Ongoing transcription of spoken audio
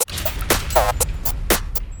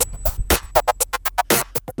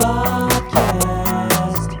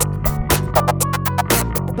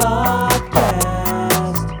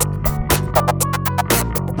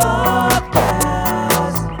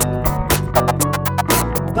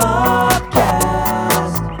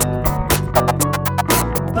Bobcast.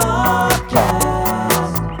 Bobcast.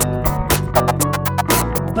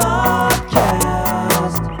 Bobcast.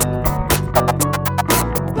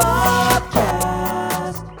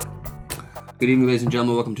 Bobcast. Good evening, ladies and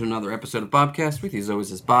gentlemen. Welcome to another episode of Bobcast. With you, as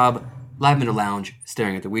always, is Bob, live in the lounge,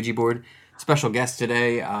 staring at the Ouija board. Special guest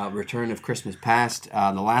today, return of Christmas past.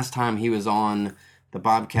 The last time he was on the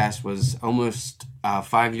Bobcast was almost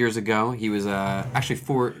 5 years ago. He was actually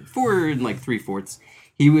four and like 3/4.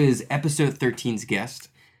 He was episode 13's guest.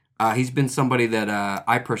 He's been somebody that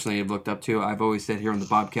I personally have looked up to. I've always said here on the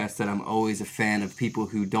Bobcast that I'm always a fan of people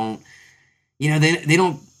who don't, they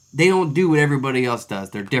don't do what everybody else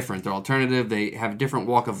does. They're different. They're alternative. They have a different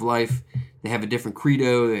walk of life. They have a different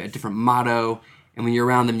credo, a different motto. And when you're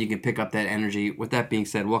around them, you can pick up that energy. With that being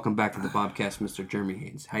said, welcome back to the Bobcast, Mr. Jeremie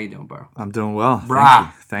Haynes. How you doing, bro? I'm doing well.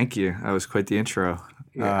 Brah. Thank you. That was quite the intro.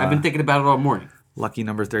 Yeah, I've been thinking about it all morning. Lucky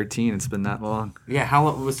number 13. It's been that long. Yeah, how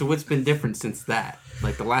long? So what's been different since that?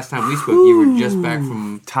 Like the last time we spoke, you were just back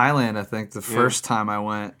from Thailand, I think, the first time I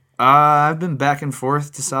went. I've been back and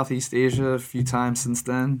forth to Southeast Asia a few times since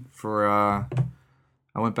then. I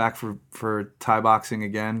went back for Thai boxing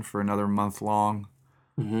again for another month-long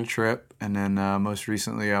trip. And then most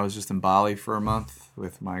recently, I was just in Bali for a month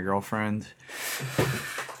with my girlfriend.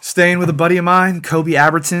 Staying with a buddy of mine, Kobe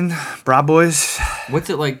Aberton, Bra Boys.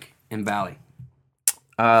 What's it like in Bali?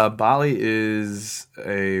 Bali is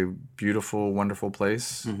a beautiful, wonderful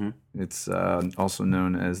place. It's also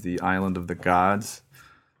known as the Island of the Gods.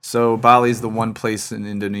 So Bali is the one place in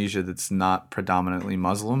Indonesia that's not predominantly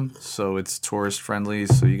Muslim. So it's tourist friendly.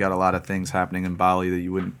 So you got a lot of things happening in Bali that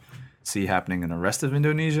you wouldn't see happening in the rest of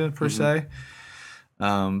Indonesia per se.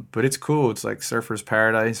 But it's cool. It's like surfer's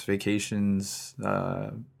paradise, vacations,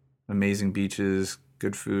 amazing beaches,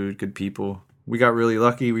 good food, good people. We got really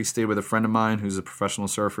lucky. We stayed with a friend of mine who's a professional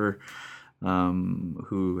surfer,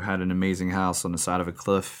 who had an amazing house on the side of a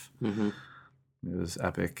cliff. It was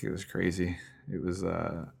epic. It was crazy. It was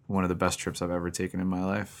one of the best trips I've ever taken in my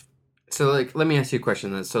life. So, let me ask you a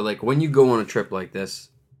question then. So, when you go on a trip like this,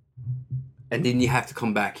 and then you have to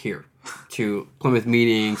come back here to Plymouth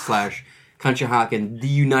Meeting / Conshohocken, the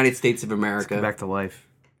United States of America. Back to life.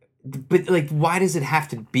 But, why does it have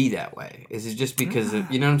to be that way? Is it just because of,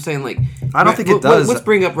 you know what I'm saying? I don't think it does. Let's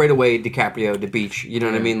bring up right away DiCaprio, The Beach. You know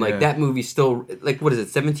what I mean? That movie still, what is it,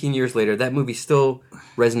 17 years later, that movie still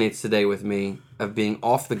resonates today with me of being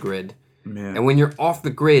off the grid. Yeah. And when you're off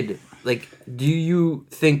the grid, do you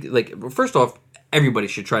think, first off, everybody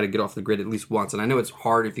should try to get off the grid at least once. And I know it's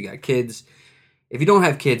hard if you got kids. If you don't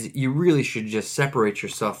have kids, you really should just separate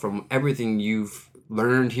yourself from everything you've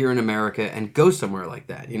learned here in America and go somewhere like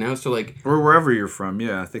that, So or wherever you're from,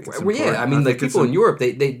 I think it's important. Yeah, I mean, people in Europe,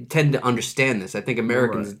 they tend to understand this. I think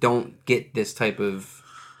Americans don't get this type of.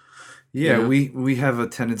 Yeah, we have a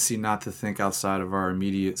tendency not to think outside of our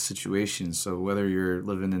immediate situation. So whether you're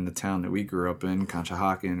living in the town that we grew up in,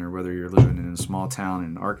 Conshohocken, or whether you're living in a small town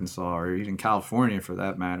in Arkansas or even California for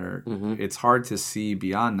that matter, it's hard to see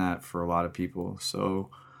beyond that for a lot of people. So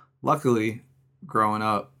luckily, growing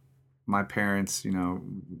up, my parents,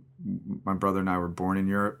 my brother and I were born in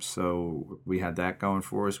Europe, so we had that going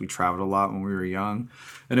for us. We traveled a lot when we were young.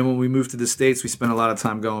 And then when we moved to the States, we spent a lot of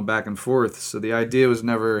time going back and forth. So the idea was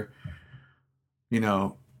never,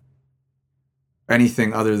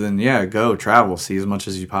 anything other than, go, travel, see as much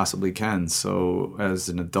as you possibly can. So as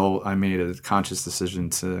an adult, I made a conscious decision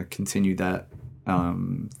to continue that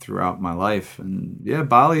throughout my life. And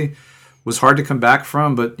Bali was hard to come back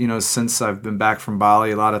from, but since I've been back from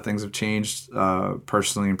Bali, a lot of things have changed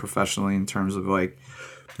personally and professionally in terms of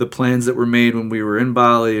the plans that were made when we were in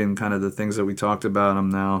Bali and kind of the things that we talked about. I'm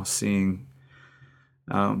now seeing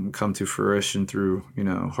come to fruition through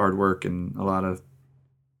hard work and a lot of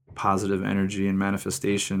positive energy and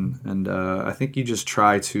manifestation. And I think you just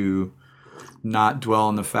try to not dwell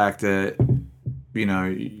on the fact that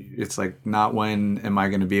it's not when am I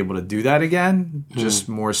going to be able to do that again, just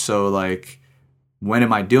more so when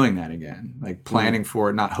am I doing that again? Planning for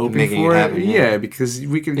it, not hoping for it. Because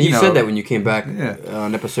we can. You said that when you came back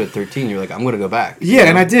on episode 13. You're like, I'm going to go back. Yeah,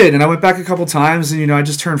 and I did, and I went back a couple times, and I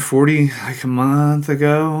just turned 40 a month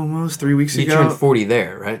ago, almost 3 weeks ago. You turned 40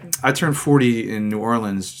 there, right? I turned 40 in New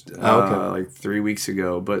Orleans 3 weeks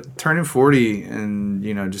ago. But turning 40 and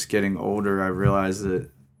just getting older, I realized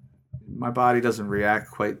that my body doesn't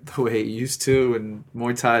react quite the way it used to, and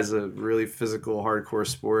Muay Thai is a really physical, hardcore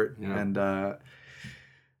sport, and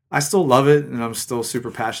I still love it, and I'm still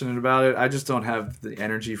super passionate about it. I just don't have the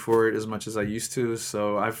energy for it as much as I used to.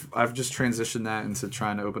 So I've just transitioned that into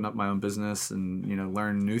trying to open up my own business and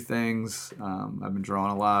learn new things. I've been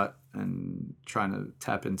drawing a lot and trying to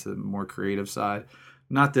tap into the more creative side.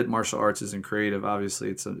 Not that martial arts isn't creative. Obviously,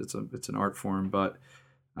 it's an art form, but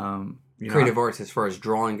creative arts as far as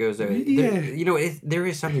drawing goes. There, there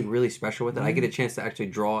is something really special with it. I get a chance to actually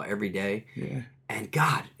draw every day. Yeah. And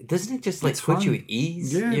God, doesn't it just like It's put fun. you at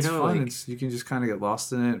ease? Yeah, it's know, fun. like, You can just kind of get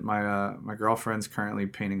lost in it. My girlfriend's currently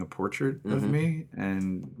painting a portrait of me,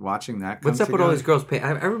 and watching that. What's up with all these girls paint?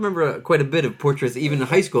 I remember quite a bit of portraits. Even in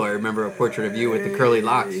high school, I remember a portrait of you with the curly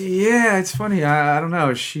locks. Yeah, it's funny. I don't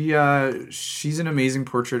know. She's an amazing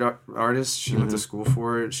portrait artist. She went to school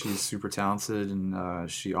for it. She's super talented,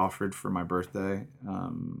 and she offered for my birthday.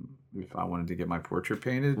 If I wanted to get my portrait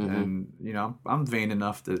painted, and I'm vain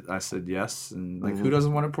enough that I said yes, and like who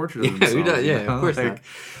doesn't want a portrait of themselves? Who does? Yeah, of course not.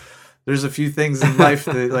 There's a few things in life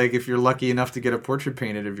that, like, if you're lucky enough to get a portrait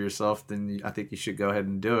painted of yourself, then I think you should go ahead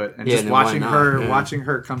and do it. And just watching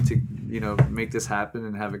her come to make this happen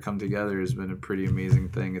and have it come together has been a pretty amazing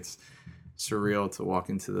thing. It's surreal to walk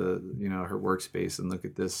into the her workspace and look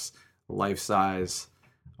at this life size,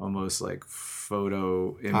 almost like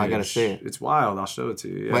photo image. I gotta see it. It's wild. I'll show it to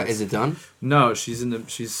you. Yeah. What, is it done? No,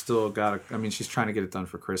 she's still got. She's trying to get it done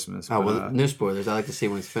for Christmas. Oh, well, no spoilers. I like to see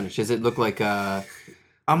when it's finished. Does it look like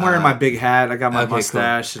I'm wearing my big hat. I got my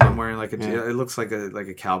mustache, cool. and I'm wearing like it looks like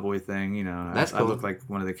a cowboy thing. That's cool. I look like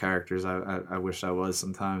one of the characters. I wish I was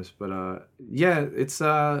sometimes, but it's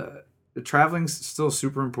traveling's still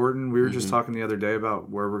super important. We were just talking the other day about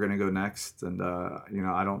where we're gonna go next, and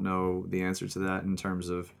I don't know the answer to that in terms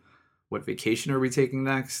of what vacation are we taking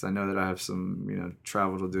next. I know that I have some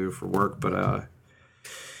travel to do for work, but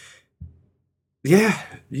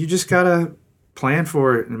you just gotta plan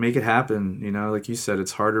for it and make it happen. Like you said,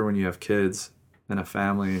 it's harder when you have kids and a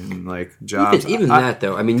family and like jobs. Even that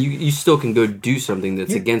though, you still can go do something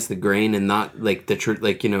that's against the grain and not like the truth.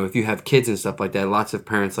 Like if you have kids and stuff like that, lots of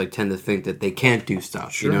parents like tend to think that they can't do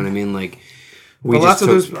stuff. Sure. You know what I mean? Like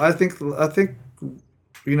those. I think a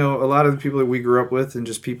lot of the people that we grew up with and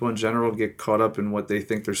just people in general get caught up in what they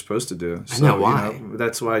think they're supposed to do. So, I know why.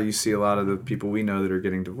 That's why you see a lot of the people we know that are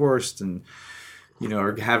getting divorced and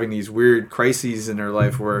are having these weird crises in their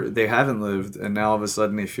life where they haven't lived, and now all of a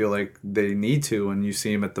sudden they feel like they need to, and you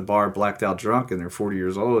see them at the bar blacked out drunk and they're 40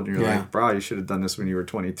 years old, and you're like, bro, you should have done this when you were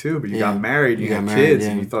 22, but you got married, you got kids,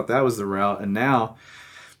 and you thought that was the route, and now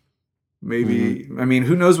maybe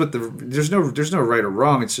who knows what there's no right or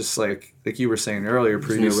wrong. It's just like you were saying earlier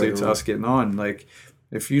previously to us getting on, like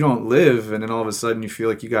if you don't live and then all of a sudden you feel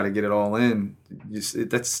like you got to get it all in,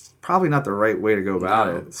 that's probably not the right way to go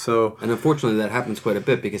about it. So, and unfortunately that happens quite a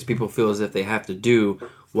bit because people feel as if they have to do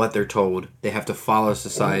what they're told. They have to follow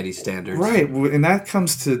society's standards. Right. And that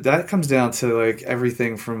comes down to like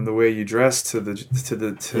everything from the way you dress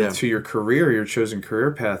to your career, your chosen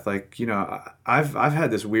career path. Like, I've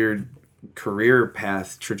had this weird career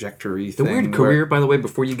path trajectory thing. The word career, by the way,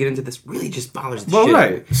 before you get into this, really just bothers the shit. Well,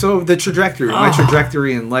 right. So the trajectory, my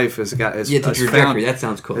trajectory in life has the trajectory. That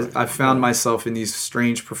sounds cool. I've found myself in these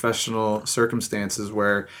strange professional circumstances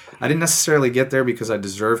where I didn't necessarily get there because I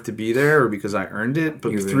deserved to be there or because I earned it,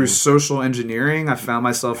 but through social engineering, I found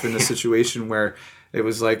myself in a situation where it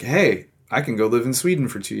was like, hey, I can go live in Sweden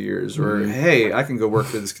for 2 years, or hey, I can go work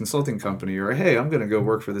for this consulting company, or hey, I'm going to go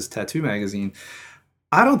work for this tattoo magazine.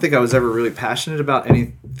 I don't think I was ever really passionate about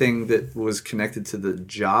anything that was connected to the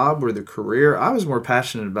job or the career. I was more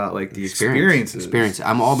passionate about like the experiences.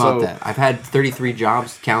 I'm all about that. I've had 33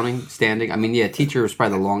 jobs, counting, standing. Teacher was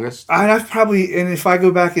probably the longest. And if I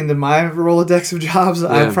go back into my Rolodex of jobs,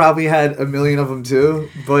 I've probably had a million of them too.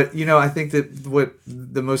 But, I think that what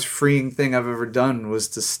the most freeing thing I've ever done was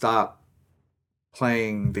to stop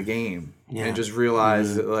playing the game and just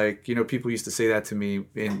realize that, like, people used to say that to me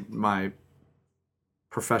in my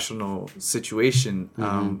professional situation,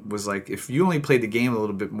 was like, if you only played the game a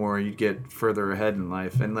little bit more, you'd get further ahead in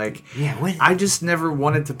life. And like, I just never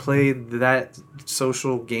wanted to play that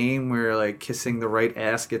social game where like kissing the right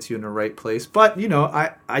ass gets you in the right place. But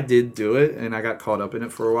I did do it, and I got caught up in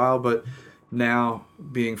it for a while. But now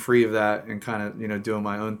being free of that and kind of doing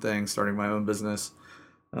my own thing, starting my own business.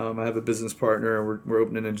 I have a business partner. We're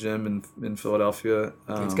opening a gym in Philadelphia.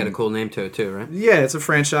 It's got a cool name to it too, right? Yeah, it's a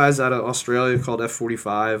franchise out of Australia called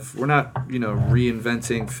F45. We're not,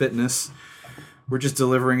 reinventing fitness. We're just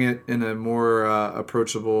delivering it in a more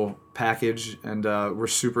approachable package, and we're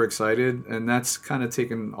super excited. And that's kind of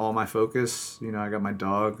taken all my focus. I got my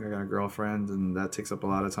dog, I got a girlfriend, and that takes up a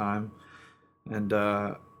lot of time. And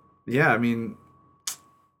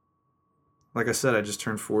like I said, I just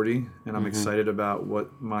turned 40, and I'm excited about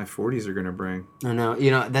what my 40s are going to bring. I know.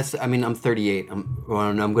 I'm 38. I'm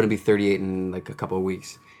going to be 38 in like a couple of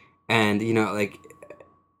weeks. And,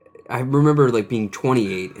 I remember like being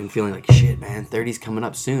 28 and feeling like, shit, man, 30's coming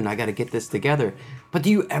up soon. I got to get this together. But do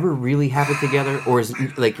you ever really have it together, or is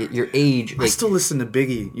like your age? Like, I still listen to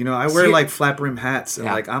Biggie. You know, I wear like flat brim hats, and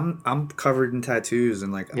like I'm covered in tattoos,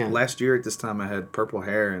 and like last year at this time I had purple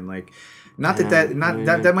hair, and like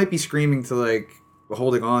that might be screaming to like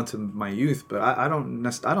holding on to my youth, but I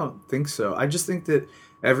don't think so. I just think that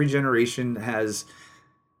every generation has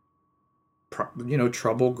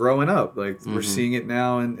trouble growing up. Like we're seeing it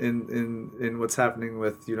now in what's happening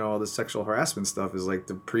with all the sexual harassment stuff. Is like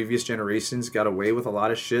the previous generations got away with a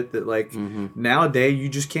lot of shit that like nowadays you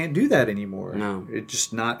just can't do that anymore. No, it's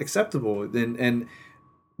just not acceptable. And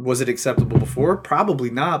was it acceptable before? Probably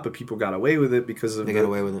not, but people got away with it because of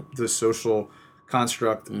the social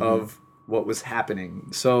construct of what was happening.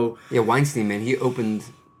 So Weinstein, man, he opened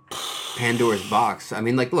Pandora's box. I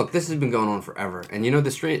mean, like, look, this has been going on forever. And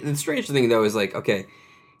the strange thing, though, is like, okay,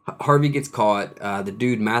 Harvey gets caught. The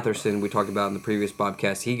dude Matherson we talked about in the previous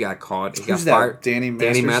podcast, he got caught. He got fired. Danny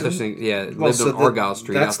Matherson? Lived on Argyle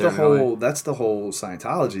Street out there in LA. That's the whole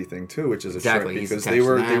Scientology thing too, which is a exactly trip because they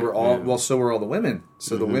were all so were all the women.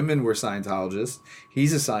 So the women were Scientologists.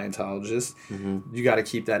 He's a Scientologist. You got to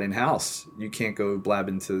keep that in house. You can't go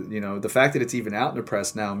blabbing to the fact that it's even out in the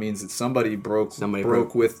press now means that somebody broke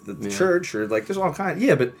with the church or like there's all kind.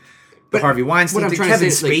 But Harvey Weinstein, Kevin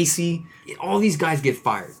Spacey. Like, all these guys get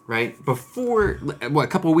fired, right? Before, a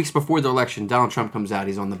couple of weeks before the election, Donald Trump comes out.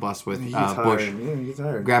 He's on the bus with Bush.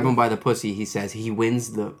 Grab him by the pussy. He says he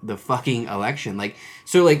wins the fucking election. Like,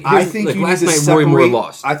 so, like, I think like you last need to night, separate, Roy Moore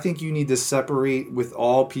lost. I think you need to separate with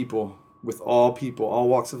all people, all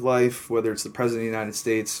walks of life, whether it's the president of the United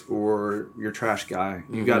States or your trash guy.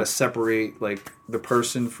 You got to separate, like, the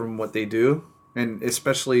person from what they do. And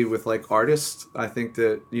especially with like artists, I think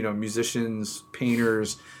that musicians,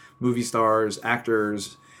 painters, movie stars,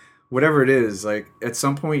 actors, whatever it is, like at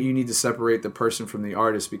some point you need to separate the person from the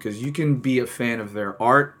artist because you can be a fan of their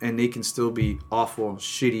art and they can still be awful,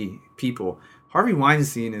 shitty people. Harvey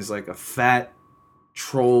Weinstein is like a fat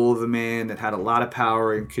troll of a man that had a lot of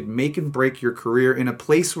power and could make and break your career in a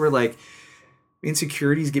place where like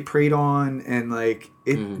insecurities get preyed on and like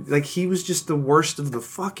it like he was just the worst of the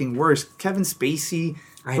fucking worst. Kevin Spacey,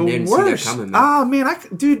 I didn't see that coming, man. Oh man,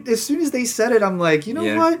 dude, as soon as they said it, I'm like, you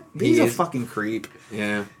know what? He's a fucking creep.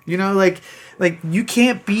 Yeah. Like you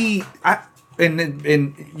can't be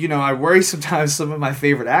and I worry sometimes some of my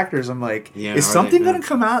favorite actors. I'm like, is something going to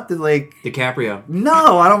come out that like DiCaprio?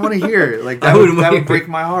 No, I don't want to hear it. Like that would break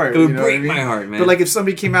my heart. It would break my heart, man. But like if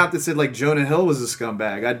somebody came out that said like Jonah Hill was a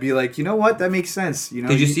scumbag, I'd be like, you know what? That makes sense.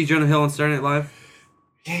 Did you see Jonah Hill on Saturday Night Live?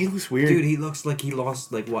 Yeah, he looks weird. Dude, he looks like he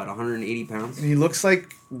lost like what, 180 pounds? And he looks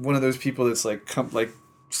like one of those people that's like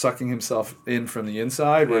sucking himself in from the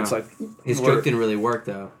inside. Where it's like his joke didn't really work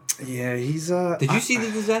though. Yeah, he's Did you see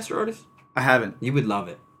The Disaster Artist? I haven't. You would love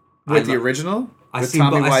it. With the original? I've seen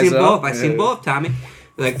both. I've seen both, Tommy.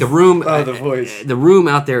 Like the room. The voice. The room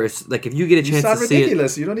out there is like if you get a chance to see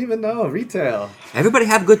ridiculous. You don't even know retail. Everybody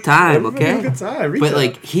have a good time, Everybody okay? have a good time. Retail. But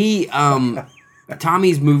like he,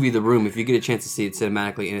 Tommy's movie, The Room. If you get a chance to see it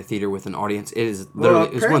cinematically in a theater with an audience, it is literally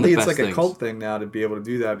it's one of the best things. It's like a cult thing now to be able to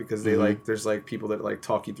do that because they like there's like people that like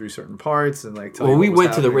talk you through certain parts and like. We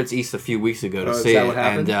went to the Ritz East a few weeks ago to see it,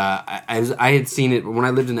 and I had seen it when I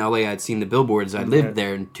lived in LA. I had seen the billboards. I lived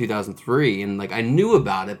there in 2003, and like I knew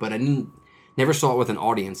about it, but I never saw it with an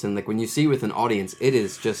audience. And like when you see it with an audience, it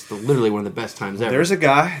is just literally one of the best times ever. There's a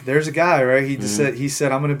guy, right? He just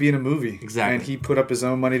said I'm going to be in a movie. Exactly. And he put up his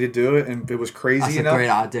own money to do it, and it was crazy enough. That's a great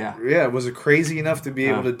idea. Yeah, it was crazy enough to be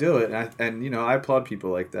able to do it. And I applaud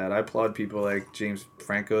people like that. I applaud people like James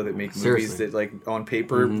Franco that make movies that like on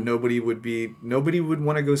paper nobody would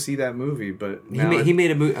want to go see that movie, but he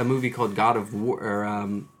made a movie called God of War,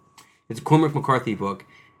 or it's a Cormac McCarthy book.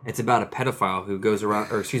 It's about a pedophile who goes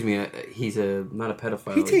around, or excuse me, he's not a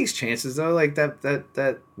pedophile. He takes chances though, like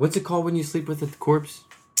that. What's it called when you sleep with a corpse?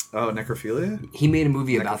 Oh, necrophilia. He made a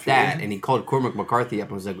movie about that, and he called Cormac McCarthy up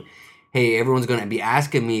and was like, "Hey, everyone's gonna be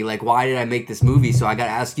asking me like, why did I make this movie? So I gotta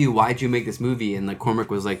ask you, why'd you make this movie?" And like Cormac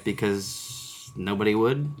was like, "Because nobody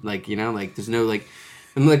would, like like there's no like."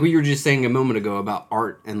 And like we were just saying a moment ago about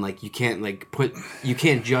art, and like you can't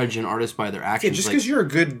judge an artist by their actions. Yeah, just because you're a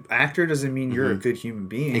good actor doesn't mean you're a good human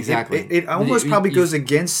being. Exactly. It almost probably goes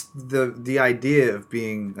against the idea of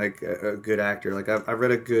being like a good actor. Like I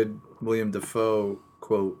read a good William Dafoe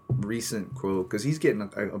recent quote, because he's getting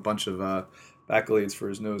a bunch of accolades for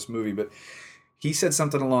his newest movie, but he said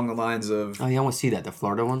something along the lines of, "Oh yeah, I want to see that, the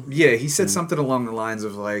Florida one." Yeah, he said something along the lines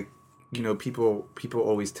of like, people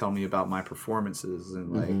always tell me about my performances,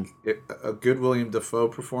 and like a good William Dafoe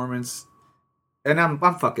performance and I'm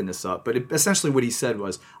fucking this up, but essentially what he said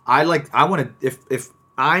was, I want to, if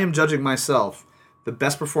I am judging myself, the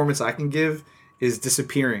best performance I can give is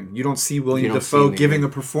disappearing. You don't see William Dafoe giving a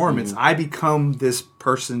performance. I become this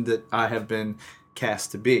person that I have been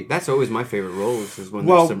cast to be. That's always my favorite roles, is when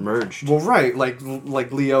they're submerged. Well, right, like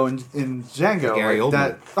Leo in Django. Gary Oldman.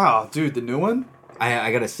 That. Oh, dude, the new one.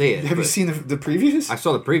 I gotta say it. Have you seen the previews? I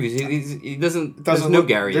saw the previews. He doesn't. There's no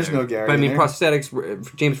Gary. There's no Gary. But I mean,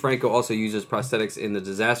 prosthetics. James Franco also uses prosthetics in The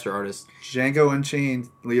Disaster Artist. Django Unchained.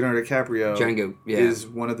 Leonardo DiCaprio. Django, is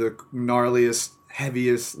one of the gnarliest,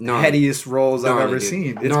 headiest roles I've ever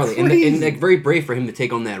seen. It's gnarly. crazy. And like very brave for him to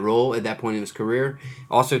take on that role at that point in his career.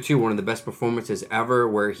 Also, too, one of the best performances ever,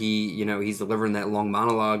 where he's delivering that long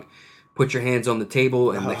monologue. Put your hands on the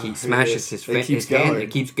table, and like he smashes his hand.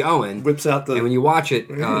 It keeps going. Whips out the. And when you watch it,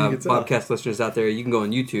 podcast listeners out there, you can go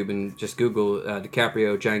on YouTube and just Google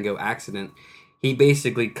DiCaprio Django accident. He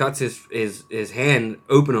basically cuts his hand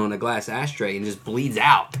open on a glass ashtray and just bleeds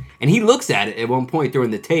out. And he looks at it at one point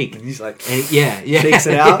during the take. And he's like, shakes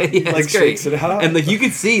it out, yeah, like shakes it out. And like you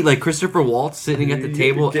could see like Christopher Waltz sitting at the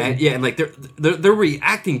table, and like they're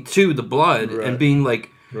reacting to the blood and being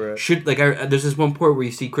like. Right. There's this one point where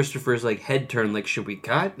you see Christopher's like head turn, like, should we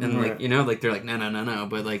cut? And like like they're like no,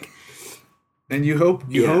 but like, and you hope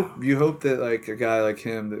that like a guy like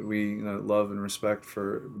him that we love and respect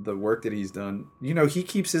for the work that he's done, he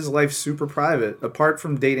keeps his life super private, apart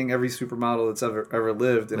from dating every supermodel that's ever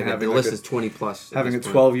lived, and like having the list is 20 plus, having a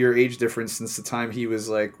 12-year age difference since the time he was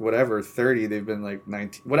like 30. They've been like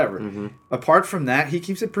 19, whatever. Mm-hmm. Apart from that, he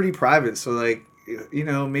keeps it pretty private. So like.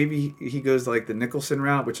 Maybe he goes like the Nicholson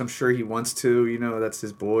route, which I'm sure he wants to. That's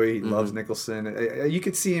his boy. He loves Nicholson. You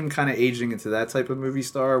could see him kind of aging into that type of movie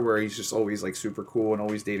star where he's just always like super cool and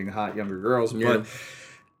always dating hot younger girls. Yeah. But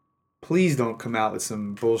please don't come out with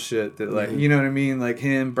some bullshit that like you know what I mean, like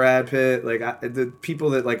him, Brad Pitt, like the people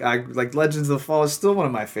that like Legends of the Fall is still one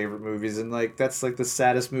of my favorite movies, and like that's like the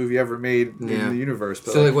saddest movie ever made in the universe.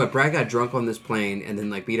 But, so like what, Brad got drunk on this plane and then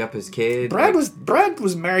like beat up his kid. Brad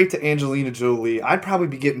was married to Angelina Jolie. I'd probably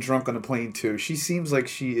be getting drunk on a plane too. She seems like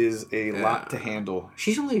she is a lot to handle.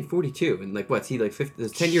 She's only 42, and like what's he like 50?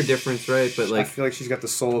 There's 10-year difference, right? But like I feel like she's got the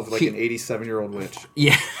soul of like an 87-year-old witch.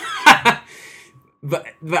 Yeah. But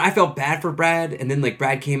I felt bad for Brad, and then like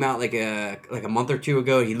Brad came out like a month or two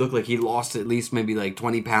ago. He looked like he lost at least maybe like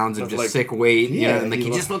 20 pounds of just like, sick weight, and like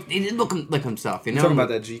he didn't look like himself, You're talking about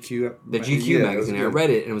that GQ, the GQ magazine. I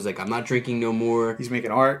read it and it was like, I'm not drinking no more. He's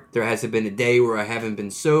making art. There hasn't been a day where I haven't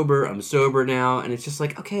been sober. I'm sober now, and it's just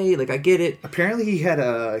like, okay, like I get it. Apparently he had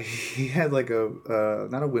like a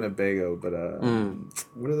not a Winnebago, but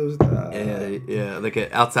what are those? Like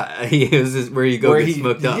a outside. It was just where you go get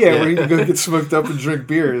smoked up. Yeah, where you go get smoked up and drink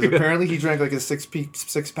beers. Apparently he drank like a six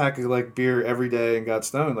pack of like beer every day and got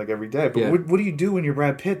stoned like every day. But what do you do when you're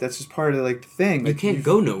Brad Pitt? That's just part of like the thing. You can't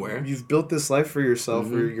go nowhere. You've built this life for yourself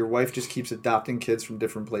where your wife just keeps adopting kids from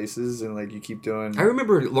different places, and like you keep doing. I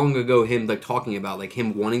remember long ago him like talking about like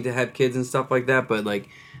him wanting to have kids and stuff like that, but like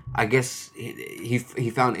I guess he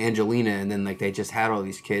found Angelina, and then like they just had all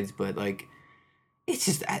these kids, but like. It's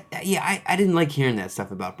just, I didn't like hearing that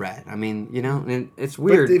stuff about Brad. I mean, and it's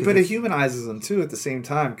weird. But it humanizes him, too, at the same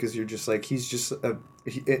time, because you're just like, he's just,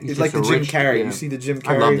 it's like the Jim Carrey. You see the Jim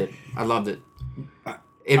Carrey? I loved it.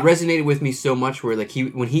 It resonated with me so much where, like,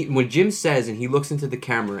 when Jim says, and he looks into the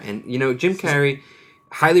camera, and, Jim Carrey,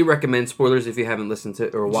 highly recommend, spoilers if you haven't listened to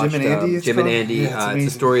or watched Jim and Andy. Yeah,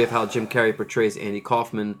 it's a story of how Jim Carrey portrays Andy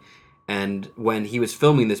Kaufman. And when he was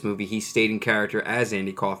filming this movie, he stayed in character as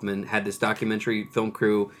Andy Kaufman, had this documentary film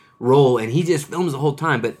crew role, and he just films the whole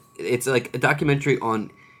time. But it's like a documentary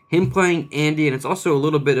on him playing Andy, and it's also a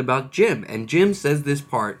little bit about Jim. And Jim says this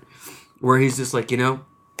part where he's just like,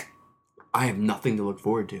 I have nothing to look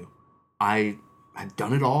forward to. I've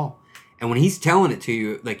done it all. And when he's telling it to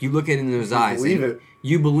you, like, you look at it in his eyes.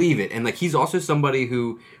 You believe it. And, like, he's also somebody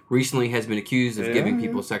who recently has been accused of giving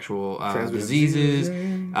people sexual diseases,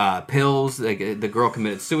 pills. Like, the girl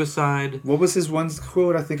committed suicide. What was his one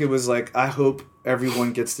quote? I think it was, like, I hope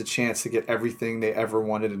everyone gets the chance to get everything they ever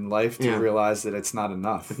wanted in life to realize that it's not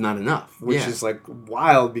enough. It's not enough. Which is, like,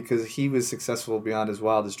 wild because he was successful beyond his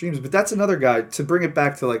wildest dreams. But that's another guy, to bring it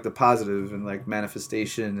back to, like, the positive and, like,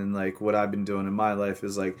 manifestation and, like, what I've been doing in my life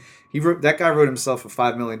is, like, that guy wrote himself a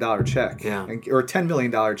 $5 million check. Or a $10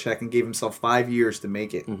 million check and gave himself 5 years to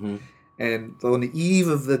make it. Mm-hmm. And on the eve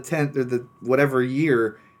of the 10th or the whatever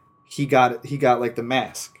year, he got like the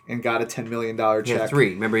mask and got a $10 million check. Yeah,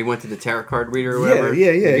 3. Remember, he went to the tarot card reader or whatever?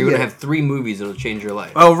 Yeah. You're going to have 3 movies that'll change your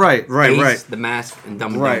life. Oh, right. Ace, The Mask, and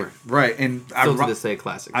Dumb and Dumber. Right. And Still to this day,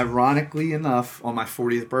 classic. Ironically enough, on my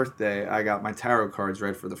 40th birthday, I got my tarot cards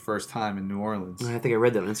read for the first time in New Orleans. I think I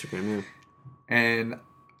read that on Instagram, yeah. And,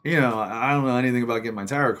 I don't know anything about getting my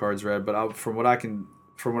tarot cards read, but from what I can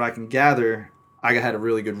gather, I had a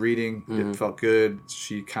really good reading. It felt good.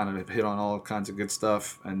 She kind of hit on all kinds of good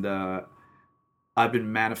stuff. And I've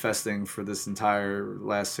been manifesting for this entire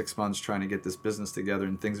last 6 months trying to get this business together,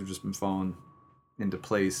 and things have just been falling into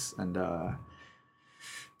place. And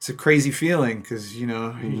it's a crazy feeling because, you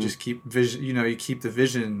just keep vision, you keep the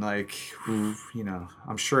vision like,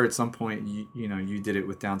 I'm sure at some point, you did it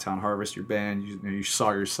with Downtown Harvest, your band, you saw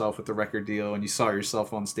yourself with the record deal and you saw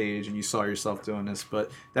yourself on stage and you saw yourself doing this, but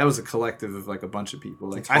that was a collective of like a bunch of people.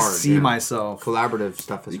 Like hard, I see myself. Collaborative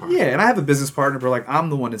stuff is hard. Yeah. And I have a business partner, but like, I'm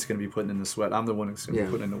the one that's going to be putting in the sweat. I'm the one that's going to be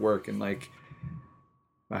putting in the work. And like,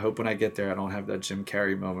 I hope when I get there, I don't have that Jim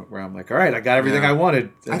Carrey moment where I'm like, all right, I got everything I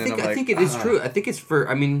wanted. And I think it is true. I think it's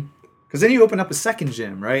because then you open up a second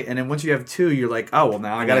gym, right? And then once you have 2, you're like, oh, well,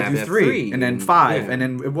 now I got to do 3. And then 5. And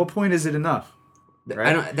then at what point is it enough?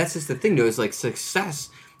 Right? That's just the thing, though, is like success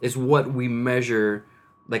is what we measure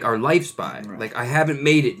like our lives by. Right. Like, I haven't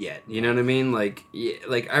made it yet. You know what I mean? Like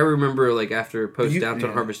I remember like after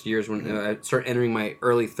post-Downtown Harvest years when I started entering my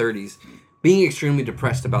early 30s, being extremely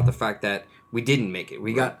depressed about the fact that we didn't make it.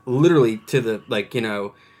 We got literally to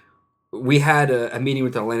the, we had a meeting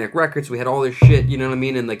with Atlantic Records. We had all this shit, you know what I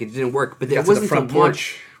mean? And, like, it didn't work. But it wasn't until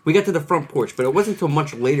much... We got to the front porch. But it wasn't until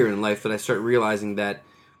much later in life that I started realizing that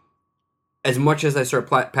as much as I started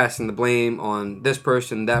passing the blame on this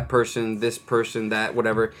person, that person, this person, that,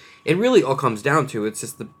 whatever, it really all comes down to, it's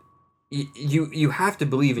just you have to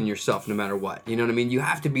believe in yourself no matter what. You know what I mean? You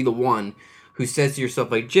have to be the one who says to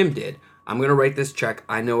yourself, like Jim did, I'm going to write this check.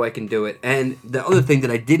 I know I can do it. And the other thing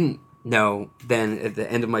that I didn't know then at the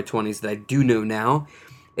end of my 20s that I do know now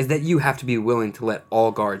is that you have to be willing to let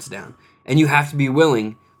all guards down. And you have to be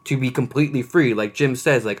willing to be completely free. Like Jim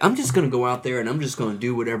says, like, I'm just going to go out there and I'm just going to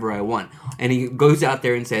do whatever I want. And he goes out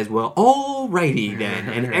there and says, well, alrighty then.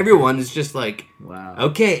 And everyone is just like, wow,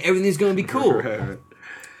 okay, everything's going to be cool.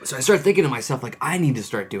 So I started thinking to myself, like, I need to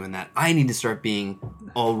start doing that. I need to start being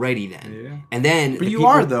alrighty then. Yeah. And then... But you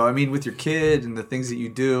are, though. I mean, with your kid and the things that you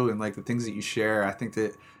do and, like, the things that you share, I think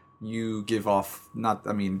that you give off... the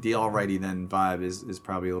alrighty then vibe is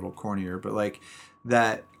probably a little cornier, but, like,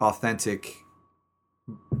 that authentic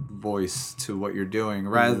voice to what you're doing,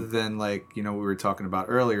 rather than, like, we were talking about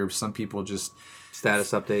earlier, some people just...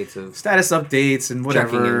 Status updates and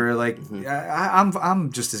whatever. Like,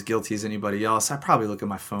 I'm just as guilty as anybody else. I probably look at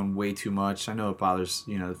my phone way too much. I know it bothers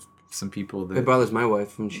some people. It bothers my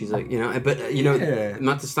wife, and she's like, but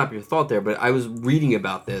not to stop your thought there, but I was reading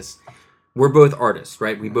about this. We're both artists,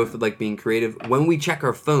 right? We both like being creative. When we check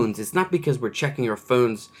our phones, it's not because we're checking our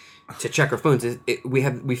phones to check our phones.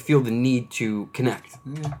 We feel the need to connect,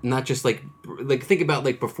 not just like think about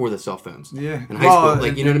like before the cell phones. Yeah, in high school,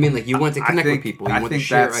 like you know what I mean. Like you want to connect with people, you want to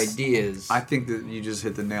share ideas. I think that you just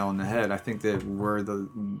hit the nail on the head. I think that we're the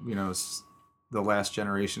last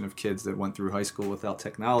generation of kids that went through high school without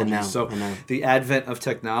technology. The advent of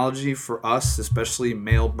technology for us, especially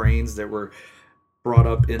male brains that were brought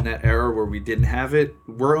up in that era where we didn't have it,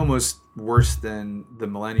 we're almost worse than the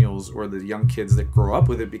millennials or the young kids that grow up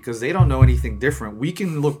with it because they don't know anything different. We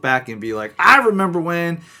can look back and be like, I remember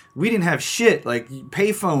when we didn't have shit, like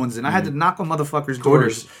pay phones, and I had to knock on motherfuckers'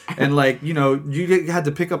 doors. And like, you had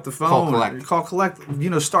to pick up the phone, call collect,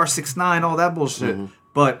 star 69, all that bullshit.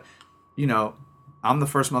 But, I'm the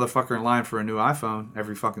first motherfucker in line for a new iPhone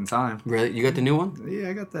every fucking time. Really? You got the new one? Yeah,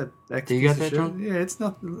 I got that. Do you got that, John? Yeah, it's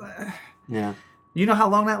not... Yeah. You know how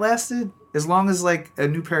long that lasted? As long as, like, a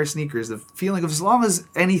new pair of sneakers. The feeling of as long as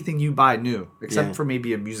anything you buy new, except for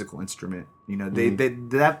maybe a musical instrument.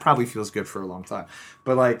 That probably feels good for a long time.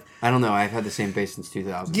 But, like... I don't know. I've had the same base since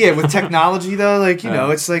 2000. Yeah, with technology, though, like,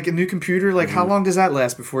 it's like a new computer. Like, how long does that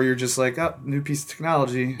last before you're just like, oh, new piece of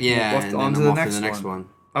technology. Yeah, on to the next one.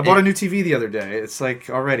 I bought a new TV the other day. It's like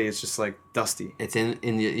already, it's just like dusty. It's in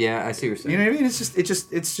the I see what you're saying. You know what I mean?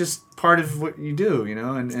 It's just part of what you do,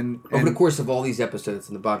 and over the course of all these episodes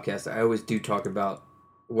in the Bobcast, I always do talk about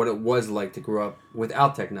what it was like to grow up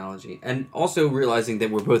without technology, and also realizing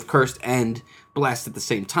that we're both cursed and blessed at the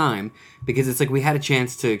same time, because it's like we had a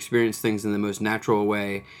chance to experience things in the most natural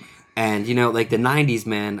way. And like the 90s,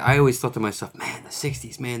 man, I always thought to myself, man, the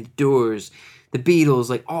 60s, man, the Doors, the Beatles,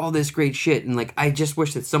 like all this great shit. And like, I just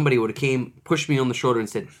wish that somebody would have pushed me on the shoulder and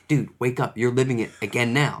said, dude, wake up. You're living it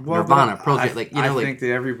again now. Well, Nirvana, Pearl Jam, like, you know, I think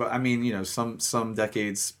that everybody, I mean, you know, some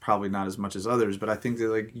decades probably not as much as others, but I think that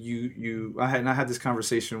like I had this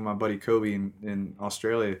conversation with my buddy Kobe in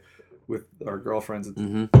Australia with our girlfriends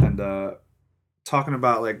and talking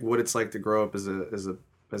about like what it's like to grow up as a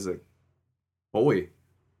boy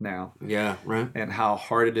now. Yeah, right. And how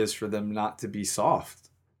hard it is for them not to be soft.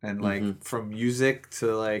 And like from music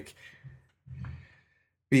to like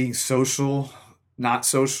being social, not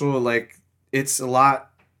social, like it's a lot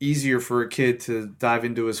easier for a kid to dive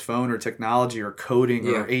into his phone or technology or coding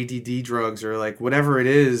or ADD drugs or like whatever it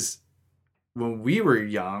is. When we were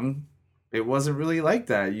young, it wasn't really like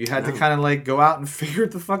that. You had to kind of like go out and figure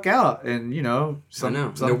it the fuck out. And you know,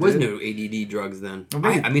 there was no ADD drugs then.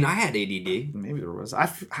 Well, I mean, I had ADD. Maybe there was.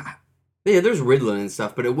 Yeah, there's Ritalin and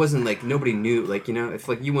stuff, but it wasn't like nobody knew. Like, you know, if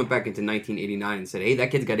like you went back into 1989 and said, "Hey,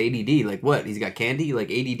 that kid's got ADD," like what? He's got candy,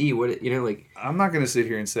 like ADD. What? You know, like I'm not gonna sit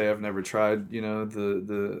here and say I've never tried. You know,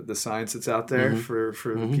 the science that's out there for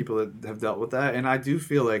the people that have dealt with that, and I do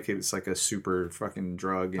feel like it's like a super fucking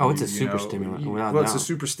drug. And it's a super stimulant. It's a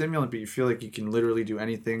super stimulant, but you feel like you can literally do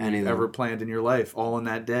anything you ever planned in your life, all in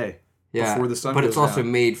that day. Yeah, before the sun but goes it's also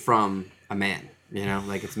down. made from a man. You know,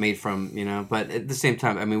 like it's made from, you know, but at the same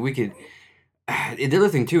time, I mean, we could. The other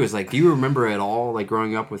thing too is like, do you remember at all like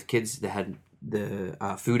growing up with kids that had the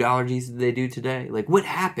food allergies that they do today? Like, what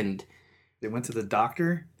happened? They went to the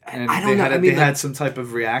doctor and I don't know. I mean, they had some type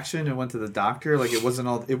of reaction and went to the doctor. Like it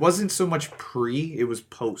wasn't so much pre, it was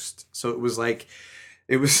post. So it was like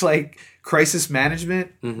crisis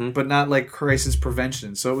management, but not like crisis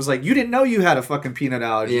prevention. So it was like, you didn't know you had a fucking peanut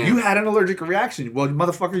allergy. Yeah. You had an allergic reaction. Well,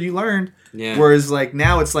 motherfucker, you learned. Yeah. Whereas like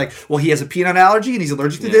now it's like, well, he has a peanut allergy and he's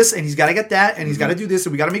allergic to this and he's got to get that and he's got to do this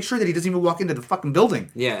and we got to make sure that he doesn't even walk into the fucking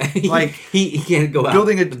building. Yeah. Like he can't go out.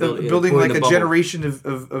 Building like a generation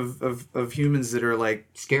of humans that are like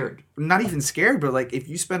scared. Not even scared, but like if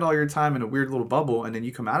you spend all your time in a weird little bubble and then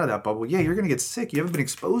you come out of that bubble, yeah, you're going to get sick. You haven't been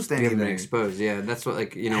exposed to anything. You haven't been exposed, yeah. That's what,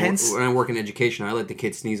 like, you know, when I work in education, I let the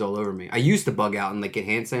kids sneeze all over me. I used to bug out and like get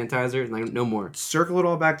hand sanitizer, like no more. Circle it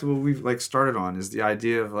all back to what we've like started on is the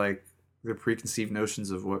idea of like the preconceived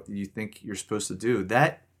notions of what you think you're supposed to do.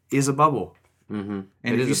 That is a bubble. And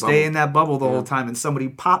if you stay in that bubble the whole time and somebody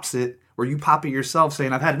pops it or you pop it yourself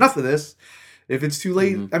saying, I've had enough of this, if it's too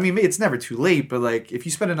late, I mean, it's never too late, but like if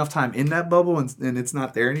you spend enough time in that bubble and it's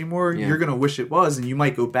not there anymore, you're going to wish it was, and you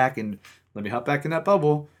might go back and let me hop back in that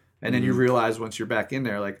bubble. And then you realize once you're back in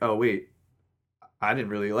there, like, oh, wait, I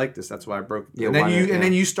didn't really like this. That's why I broke it. And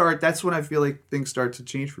then you start, that's when I feel like things start to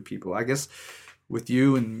change for people. I guess with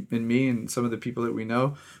you and me and some of the people that we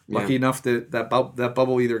know, lucky enough that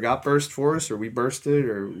bubble either got burst for us or we bursted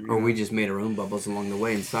or we just made our own bubbles along the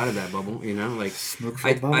way inside of that bubble, you know, like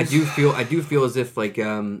I do feel as if like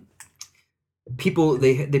people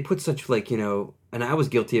they put such like, you know, and I was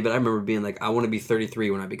guilty of it. I remember being like, I want to be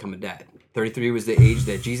 33 when I become a dad. 33 was the age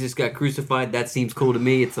that Jesus got crucified. That seems cool to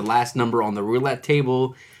me. It's the last number on the roulette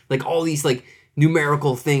table. Like all these like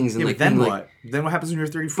numerical things and like then what? Like, then what happens when you're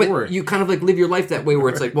 34? But you kind of like live your life that way where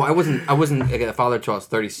it's like, well, I wasn't like a father till I was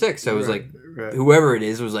 36. So it was like whoever it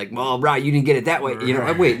is was like, well, right, you didn't get it that way. You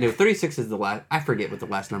know, wait, no, 36 is the last. I forget what the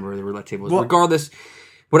last number of the roulette table is. Well, regardless,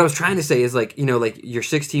 what I was trying to say is like, you know, like you're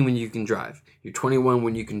 16 when you can drive, you're 21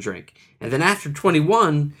 when you can drink, and then after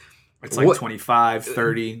 21. It's like 25,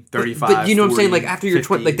 30, 35, but you know 40, what I'm saying? Like after you're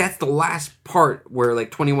 20, 50. like that's the last part where like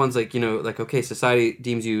 21's like, you know, like, okay, society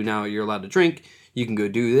deems you now you're allowed to drink. You can go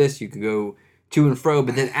do this. You can go to and fro.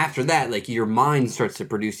 But then after that, like your mind starts to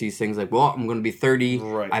produce these things like, well, I'm going to be 30.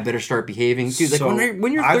 Right. I better start behaving. Dude, like so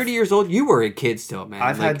when you're 30 years old, you were a kid still, man.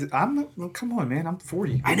 Come on, man. I'm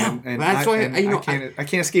 40. I know. And that's why I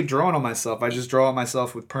can't escape drawing on myself. I just draw on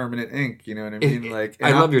myself with permanent ink. You know what I mean?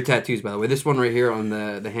 I love your tattoos, by the way. This one right here on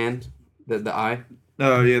the hand, the eye.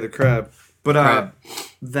 Oh yeah, the crab. But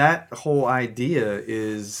that whole idea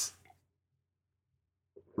is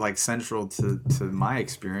like central to my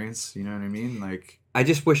experience. You know what I mean? Like I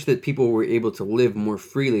just wish that people were able to live more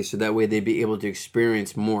freely, so that way they'd be able to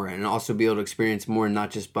experience more, and also be able to experience more not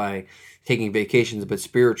just by taking vacations, but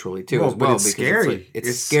spiritually too as well. It's scary.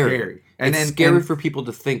 It's scary. And it's scary for people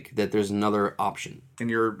to think that there's another option. And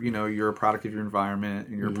you're a product of your environment,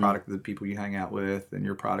 and you're a product of the people you hang out with, and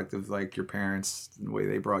you're a product of like your parents and the way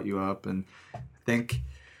they brought you up. And I think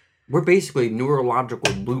we're basically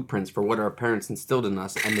neurological blueprints for what our parents instilled in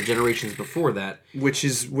us and the generations before that. Which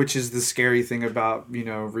is the scary thing about, you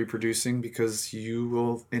know, reproducing, because you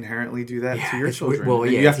will inherently do that to your children. Well,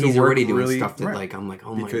 and yeah, you have he's to work already doing really, stuff that like I'm like,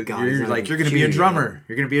 oh my god, you're going to be a drummer.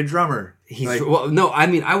 You're going to be a drummer. I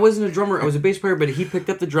mean, I wasn't a drummer. I was a bass player, but he picked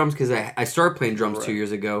up the drums because I started playing drums 2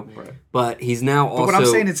 years ago. Right. But he's now also. But what I'm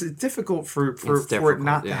saying is, it's difficult for it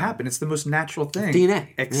not to happen. It's the most natural thing, DNA,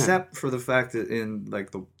 except for the fact that in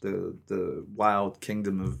like the wild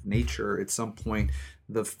kingdom of nature, at some point,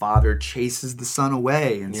 the father chases the son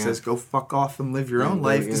away and says, "Go fuck off and live your own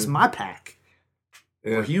life. This is my pack."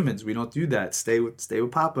 Yeah. We're humans. We don't do that. Stay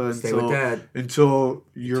with Papa until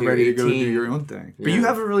you're ready to go do your own thing. But you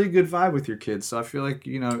have a really good vibe with your kids, so I feel like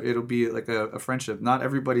it'll be like a friendship. Not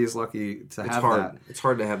everybody is lucky to have that. It's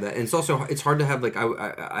hard to have that, and it's hard to have like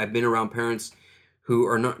I've been around parents who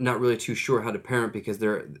are not really too sure how to parent because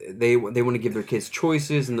they want to give their kids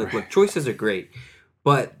choices, and look, choices are great,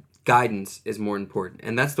 but guidance is more important,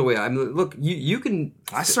 and that's the way look. You can.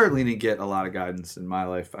 I certainly didn't get a lot of guidance in my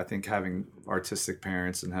life. I think having artistic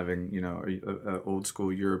parents and having a old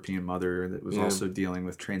school European mother that was also dealing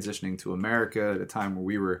with transitioning to America at a time where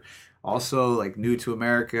we were also like new to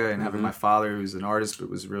America, and having my father who's an artist but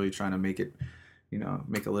was really trying to make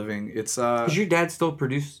a living. It's does your dad still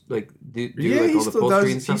produce like do like all the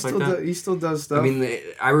upholstery and stuff like that? He still does stuff. I mean,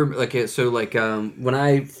 I remember when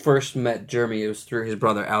I first met Jeremie, it was through his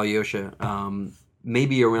brother Alyosha,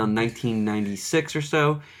 maybe around 1996 or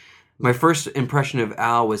so. My first impression of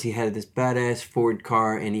Al was he had this badass Ford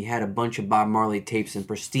car, and he had a bunch of Bob Marley tapes in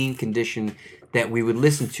pristine condition that we would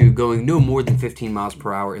listen to going no more than 15 miles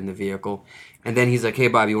per hour in the vehicle. And then he's like, "Hey,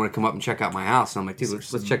 Bob, you want to come up and check out my house?" And I'm like, "Dude,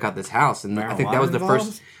 let's check out this house." And I think that was the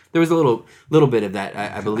first. There was a little bit of that,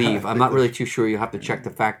 I believe. I'm not really too sure. You'll have to check the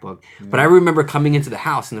fact book. But I remember coming into the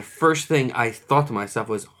house, and the first thing I thought to myself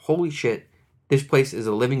was, "Holy shit, this place is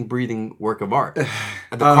a living, breathing work of art." The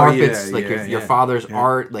carpets, your father's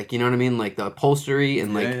art, like, you know what I mean, like the upholstery,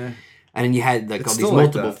 and like. And then you had like all these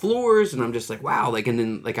multiple floors, and I'm just like, wow, like, and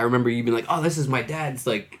then like I remember you being like, "Oh, this is my dad's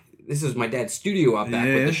studio out back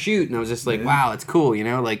with the shoot," and I was just like, wow, it's cool,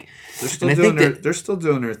 like they're still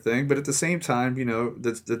doing their thing, but at the same time,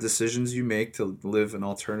 the decisions you make to live an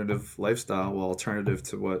alternative lifestyle, alternative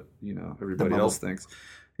to what everybody else thinks,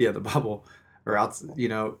 the bubble, or else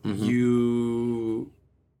you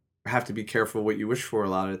have to be careful what you wish for a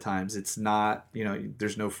lot of the times. It's not,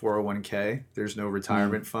 there's no 401k, there's no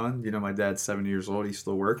retirement fund. My dad's 70 years old, he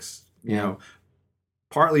still works,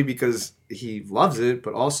 partly because he loves it,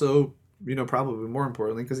 but also, probably more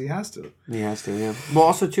importantly, because he has to. He has to, yeah. Well,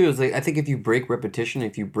 also, too, is like, I think if you break repetition,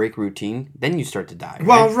 if you break routine, then you start to die. Right?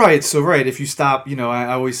 Well, right. So, if you stop,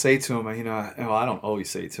 I always say to him, I don't always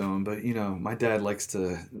say to him, but, my dad likes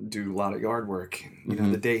to do a lot of yard work.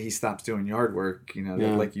 The day he stops doing yard work,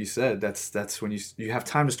 like you said, that's when you have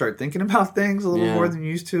time to start thinking about things a little more than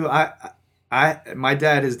you used to. My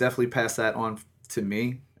dad has definitely passed that on to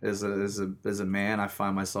me. As a man, I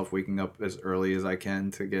find myself waking up as early as I can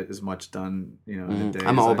to get as much done, in a day.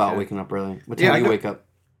 I'm all about waking up early. What time do you wake up?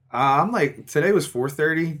 I'm like, today was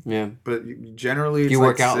 4:30. Yeah, but generally, do you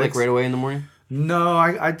work out 6. Like right away in the morning? No,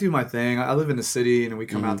 I do my thing. I live in the city, and we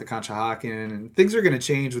come out to Conshohocken, and things are going to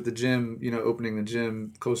change with the gym. Opening the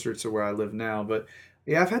gym closer to where I live now. But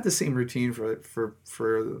yeah, I've had the same routine for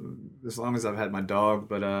as long as I've had my dog.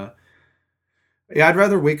 But yeah, I'd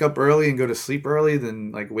rather wake up early and go to sleep early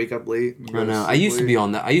than like wake up late. I know. I used to be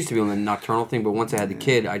on the nocturnal thing, but once I had the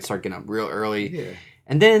kid, I'd start getting up real early. Yeah.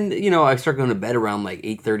 And then, I start going to bed around like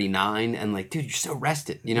 8:39, and like, dude, you're so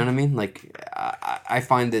rested. You know what I mean? Like, I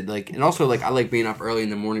find that like, and also like, I like being up early in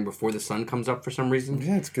the morning before the sun comes up for some reason.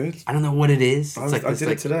 Yeah, it's good. I don't know what it is. I did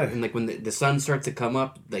it today. And like when the sun starts to come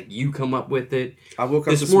up, like you come up with it. I woke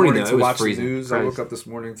up this morning to watch the news. Christ. I woke up this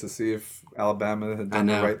morning to see if Alabama had done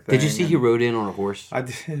the right thing. Did you see he rode in on a horse? I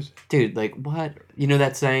did. Dude, like what? You know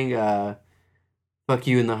that saying, fuck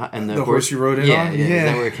you and the horse you rode in on? Yeah. Is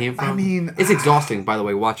that where it came from? I mean, it's exhausting, by the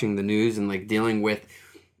way, watching the news and like dealing with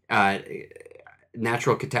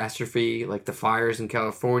natural catastrophe, like the fires in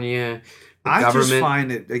California. Just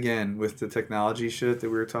find it, again, with the technology shit that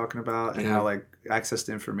we were talking about, and how like access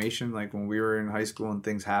to information, like when we were in high school and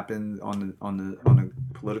things happened on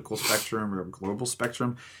a political spectrum or a global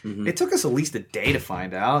spectrum, it took us at least a day to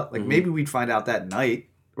find out. Like maybe we'd find out that night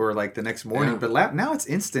or like the next morning, but now it's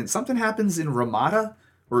instant. Something happens in Ramada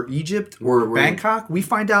or Egypt or Bangkok, we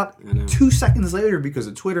find out 2 seconds later because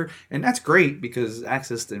of Twitter, and that's great because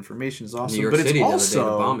access to information is awesome. New York City, it's also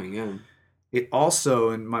the bombing, It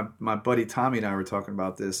also, and my buddy Tommy and I were talking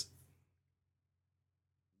about this,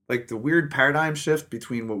 like the weird paradigm shift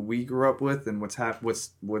between what we grew up with and what's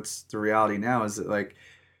the reality now is that like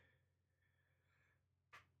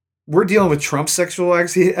we're dealing with Trump sexual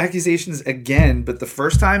accusations again, but the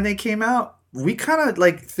first time they came out, we kind of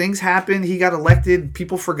like things happened. He got elected.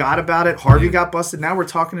 People forgot about it. Harvey got busted. Now we're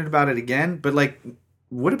talking about it again. But like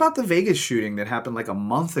what about the Vegas shooting that happened like a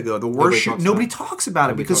month ago? The worst nobody talks about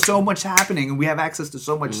it because so much happening and we have access to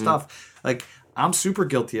so much stuff. Like, I'm super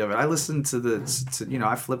guilty of it. I listen to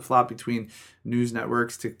I flip flop between news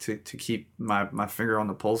networks to keep my finger on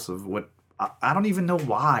the pulse of what I don't even know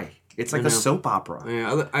why. It's like a soap opera.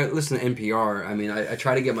 Yeah, I listen to NPR. I mean, I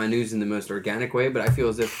try to get my news in the most organic way, but I feel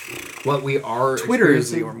as if what we are Twitter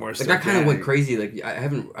is more like I kind of went crazy. Like I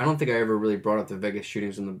don't think I ever really brought up the Vegas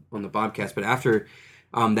shootings on the Bobcast, but after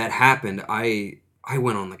that happened, I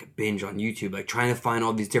went on like a binge on YouTube, like trying to find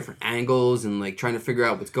all these different angles and like trying to figure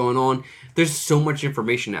out what's going on. There's so much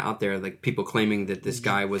information out there, like people claiming that this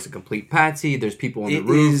guy was a complete patsy. There's people on the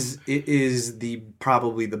roof. It is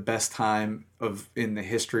probably the best time in the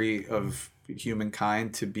history of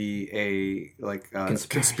humankind to be a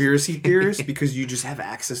conspiracy theorist because you just have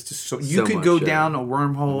access to you could go down a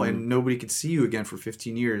wormhole and nobody could see you again for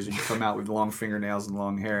 15 years and you come out with long fingernails and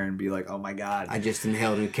long hair and be like, oh my god, I just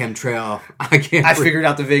inhaled a chemtrail. I figured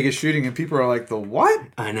out the Vegas shooting and people are like, the what?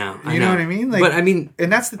 I know. You know what I mean? Like, but I mean,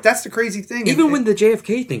 and that's the crazy thing. Even when the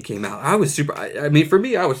JFK thing came out, I was super. I mean, for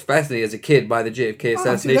me, I was fascinated as a kid by the JFK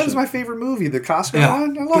assassination. Dude, that was my favorite movie, the Costco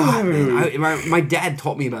one. I love that movie. My dad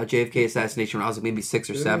taught me about JFK assassination when I was like maybe 6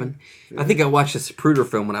 or 7. I think I watched the Zapruder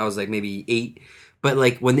film when I was like maybe 8. But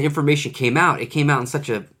like when the information came out, it came out in such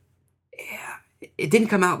a. It didn't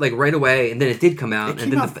come out like right away, and then it did come out. It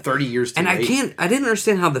came out 30 years too late. I didn't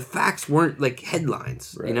understand how the facts weren't like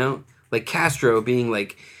headlines. Right. You know, like Castro being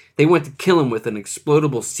like they went to kill him with an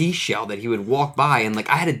explodable seashell that he would walk by, and like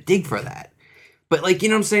I had to dig for that. But like, you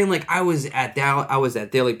know what I'm saying? Like I was at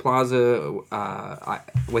Daily Plaza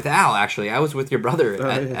with Al. Actually, I was with your brother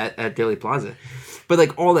at Daily Plaza. But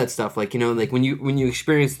like all that stuff, like, you know, like when you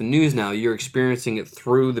experience the news now, you're experiencing it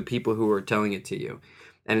through the people who are telling it to you.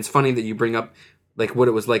 And it's funny that you bring up like what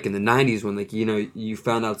it was like in the 90s when, like, you know, you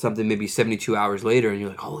found out something maybe 72 hours later and you're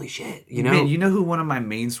like, holy shit, you know? Man, you know who one of my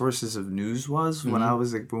main sources of news was when I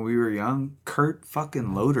was like, when we were young? Kurt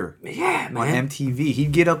fucking Loder. Yeah, man. On MTV.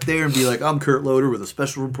 He'd get up there and be like, I'm Kurt Loder with a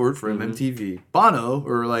special report for MTV. Bono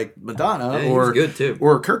or like Madonna he was good too.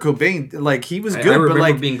 Or Kurt Cobain. Like, he was good, I remember but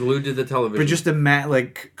like being glued to the television. But just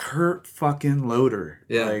like Kurt fucking Loder.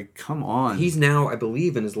 Yeah. Like, come on. He's now, I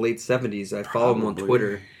believe, in his late 70s. I follow him on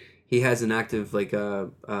Twitter. He has an active like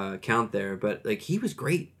account there, but like he was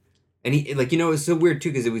great, and he like, you know, it's so weird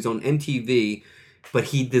too because it was on MTV, but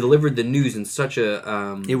he delivered the news in such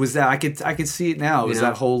a. It was that I could see it now. It was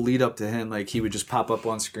that whole lead up to him, like he would just pop up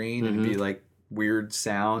on screen and be like weird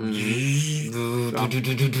sound. It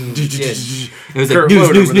was like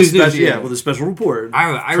news. Yeah, with a special report.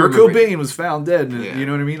 I Kurt Cobain was found dead. And, you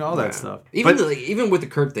know what I mean? All that stuff. Even with the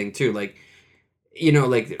Kurt thing too, like, you know,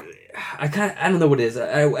 like. I don't know what it is.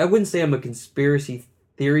 I wouldn't say I'm a conspiracy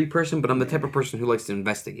theory person, but I'm the type of person who likes to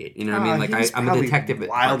investigate. You know what I mean? Like I'm a detective.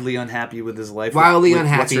 Wildly unhappy with his life. Wildly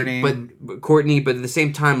unhappy, what's her name? But Courtney. But at the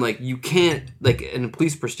same time, like you can't like in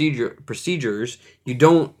police procedures, you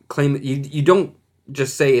don't claim you don't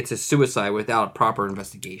just say it's a suicide without proper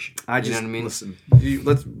investigation. You know what I mean? Listen.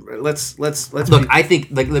 Let's look. I think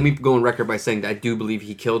like let me go on record by saying that I do believe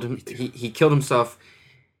he killed him. He killed himself.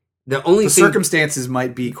 The circumstances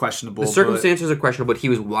might be questionable. The circumstances are questionable, but he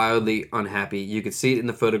was wildly unhappy. You could see it in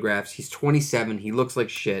the photographs. He's 27. He looks like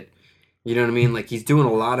shit. You know what I mean? Like, he's doing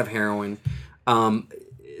a lot of heroin. Some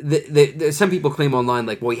people claim online,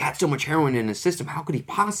 like, well, he had so much heroin in his system. How could he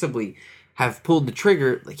possibly have pulled the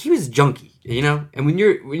trigger? Like, he was a junkie, you know? And when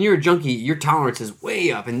you're a junkie, your tolerance is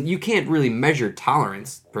way up. And you can't really measure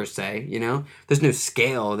tolerance, per se, you know? There's no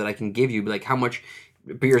scale that I can give you, but, like, how much...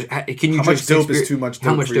 beers. Can you how much dope is too much dope?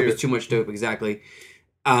 How much dope is too much dope? Exactly.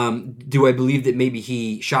 Do I believe that maybe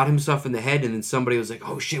he shot himself in the head and then somebody was like,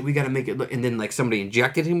 "Oh shit, we got to make it look," and then like somebody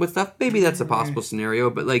injected him with stuff? Maybe that's a possible scenario,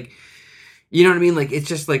 but like, you know what I mean? Like, it's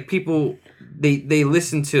just like people they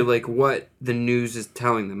listen to like what the news is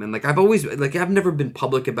telling them, and like I've never been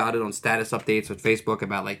public about it on status updates with Facebook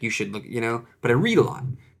about like you should look, you know. But I read a lot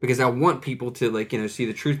because I want people to like, you know, see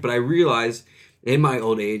the truth. But I realize in my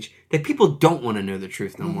old age that people don't want to know the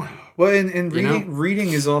truth no more. Well, and reading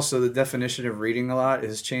is also, the definition of reading a lot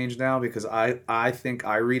has changed now because I think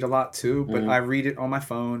I read a lot too, but I read it on my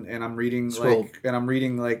phone and I'm reading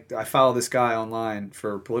I follow this guy online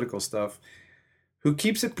for political stuff who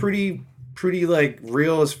keeps it pretty like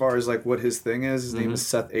real as far as like what his thing is. His name is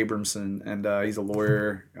Seth Abramson, and he's a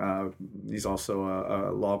lawyer. He's also a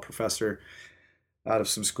law professor out of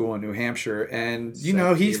some school in New Hampshire, and you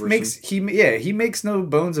know he makes no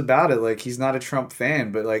bones about it. Like, he's not a Trump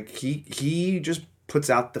fan, but like he just puts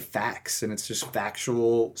out the facts, and it's just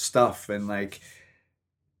factual stuff, and like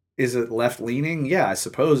is it left leaning? Yeah, I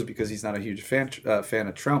suppose, because he's not a huge fan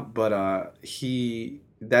of Trump, but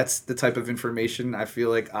that's the type of information I feel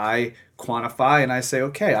like I quantify and I say,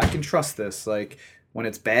 okay, I can trust this. Like, when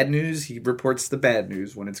it's bad news, he reports the bad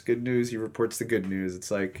news. When it's good news, he reports the good news.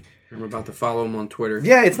 It's like... I'm about to follow him on Twitter.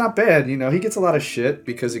 Yeah, it's not bad. You know, he gets a lot of shit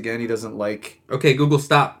because, again, he doesn't like... Okay, Google,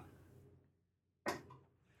 stop.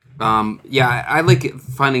 Yeah, I like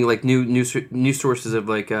finding like new sources of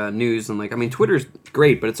like news, and like, I mean, Twitter's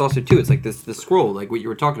great, but it's also too, it's like the scroll, like what you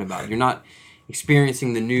were talking about. You're not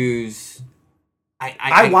experiencing the news.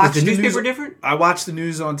 I watch the newspaper news, different. I watch the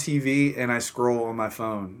news on TV and I scroll on my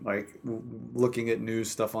phone, like looking at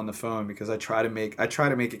news stuff on the phone, because I try to make a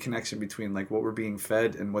connection between like what we're being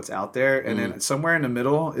fed and what's out there, and then somewhere in the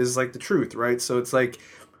middle is like the truth, right? So it's like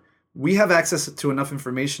we have access to enough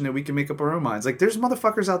information that we can make up our own minds. Like, there's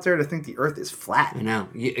motherfuckers out there that think the Earth is flat. I know.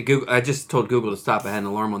 I just told Google to stop. I had an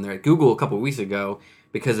alarm on there. Google a couple of weeks ago,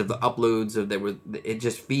 because of the uploads it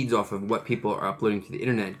just feeds off of what people are uploading to the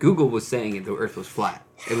internet. Google was saying the Earth was flat.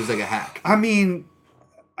 It was like a hack. I mean,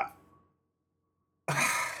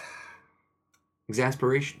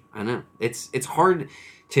 exasperation. I know. It's hard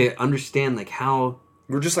to understand like how.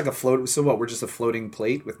 We're just like a float. So what? We're just a floating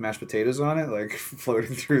plate with mashed potatoes on it, like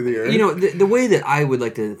floating through the earth. You know, the way that I would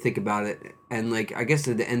like to think about it, and like I guess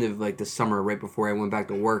at the end of like the summer, right before I went back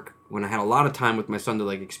to work, when I had a lot of time with my son to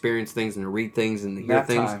like experience things and to read things and to hear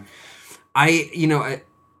things, I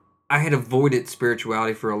had avoided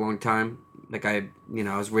spirituality for a long time. Like I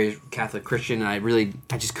was raised Catholic Christian, and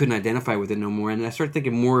I just couldn't identify with it no more. And I started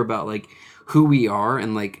thinking more about like who we are,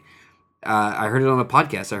 and like. I heard it on a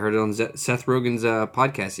podcast. I heard it on Seth Rogen's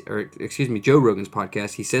podcast, or excuse me, Joe Rogan's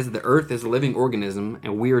podcast. He says that the Earth is a living organism,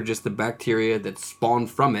 and we are just the bacteria that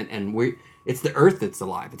spawned from it, and it's the Earth that's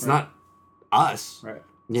alive. It's not us. Right.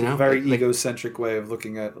 You know, a very egocentric way of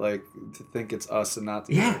looking at, like, to think it's us and not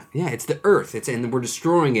the Earth. Yeah, it's the Earth. And we're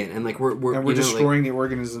destroying it, and like we're destroying the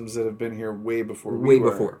organisms that have been here way before.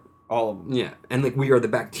 Before. All of them. Yeah, and like we are the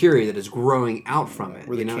bacteria that is growing out from it.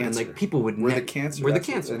 We're the cancer. And like people would. We're the cancer. We're the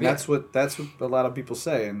cancer. And that's what a lot of people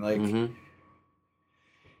say, and like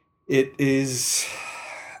it is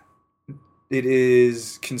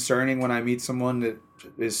concerning when I meet someone that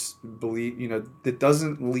that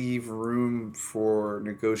doesn't leave room for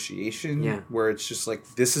negotiation. Yeah. Where it's just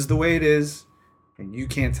like, this is the way it is, and you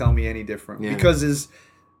can't tell me any different. Yeah. Because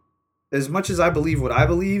as much as I believe what I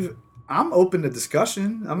believe, I'm open to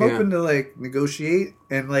discussion. I'm open to like negotiate,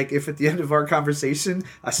 and like if at the end of our conversation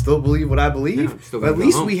I still believe what I believe, but at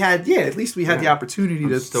least we had the opportunity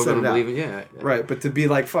to set it out. Yeah. Right, but to be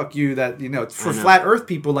like, fuck you, that for flat Earth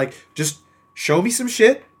people, like, just show me some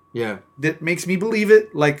shit. Yeah. That makes me believe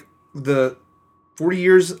it. Like the 40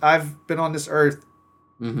 years I've been on this Earth,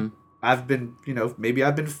 I've been maybe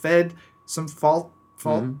I've been fed some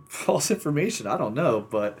false information. I don't know,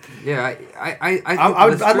 but yeah,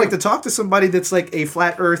 I'd like to talk to somebody that's like a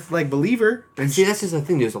flat Earth like believer. And see, that's just the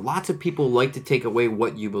thing. There's lots of people like to take away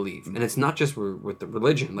what you believe, and it's not just with the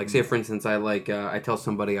religion. Like, say for instance, I tell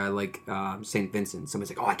somebody I like St. Vincent.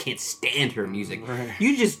 Somebody's like, "Oh, I can't stand her music." Right.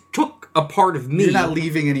 You just took a part of me. You're not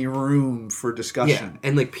leaving any room for discussion. Yeah,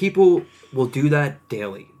 and like people will do that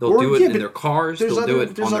daily. They'll do it in their cars. They'll do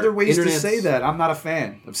it. There's on other ways internets. to say that. I'm not a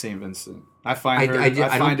fan of St. Vincent. I find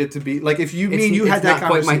it to be like, if you had that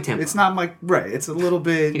conversation, quite my tempo. It's not my right. It's a little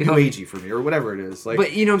bit new agey for me, or whatever it is. Like,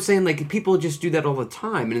 but you know what I'm saying? Like, people just do that all the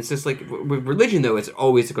time, and it's just like with religion though, it's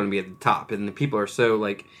always going to be at the top, and the people are so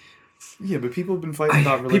like. Yeah, but people have been fighting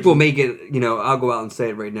about religion. People may get I'll go out and say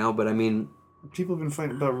it right now, but I mean, people have been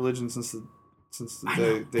fighting about religion since the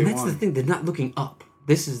day and that's the thing. They're not looking up.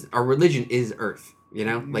 Our religion is Earth.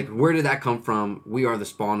 Like, where did that come from? We are the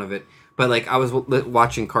spawn of it. But like, I was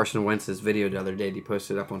watching Carson Wentz's video the other day. He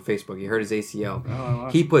posted it up on Facebook. He hurt his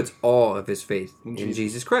ACL. He puts all of his faith in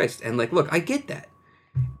Jesus Christ. And like, look, I get that.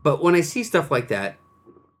 But when I see stuff like that,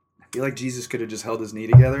 I feel like Jesus could have just held his knee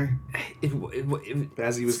together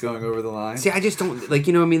as he was going over the line. See, I just don't like.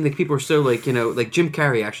 I mean, like, people are so like like Jim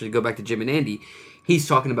Carrey. Actually, go back to Jim and Andy. He's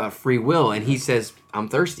talking about free will, and he says, "I'm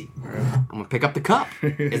thirsty. I'm gonna pick up the cup."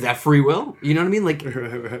 Is that free will? You know what I mean? Like,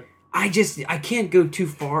 I can't go too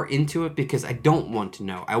far into it because I don't want to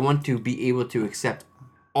know. I want to be able to accept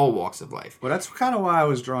all walks of life. Well, that's kind of why I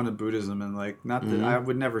was drawn to Buddhism, and like, not that I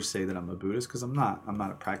would never say that I'm a Buddhist, because I'm not. I'm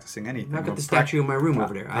not practicing anything. I've got the statue in my room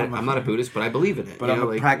over there. I'm not a Buddhist, but I believe in it. But I'm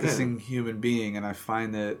a practicing human being, and I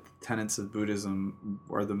find that tenets of Buddhism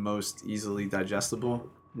are the most easily digestible.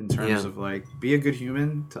 in terms Yeah. of like be a good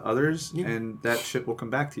human to others, Yeah. and that shit will come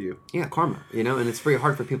back to you. Yeah, karma, you know, and it's very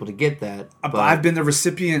hard for people to get that. But I've been the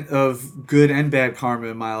recipient of good and bad karma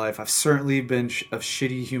in my life. I've certainly been a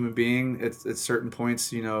shitty human being at certain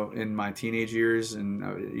points, you know, in my teenage years,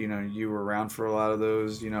 and you know, you were around for a lot of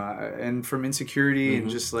those, you know, and from insecurity and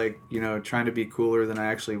just like, you know, trying to be cooler than I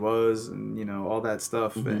actually was, and you know, all that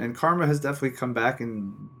stuff. And karma has definitely come back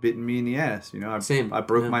and bitten me in the ass. You know, I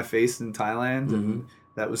broke my face in Thailand, and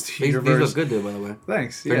that was the these universe. look good, though, by the way.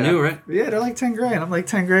 Thanks. They're new, right? Yeah, they're like 10 grand. I'm like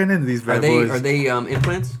 10 grand into these bad boys. Are they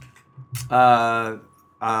implants?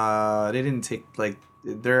 They didn't take like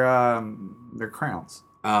they're crowns.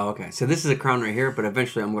 Oh, okay. So this is a crown right here, but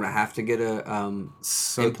eventually I'm gonna have to get a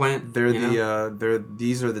implant. They're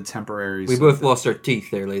these are the temporaries. We both lost our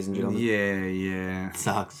teeth there, ladies and gentlemen. Yeah. It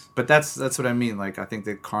sucks. But that's what I mean. Like I think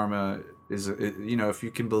that karma is, you know, if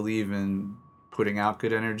you can believe in putting out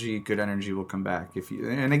good energy will come back. If you,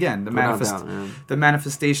 and again, the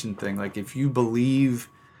manifestation thing. Like if you believe,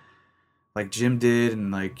 like Jim did,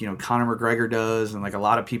 and like, you know, Conor McGregor does, and like a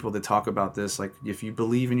lot of people that talk about this, like if you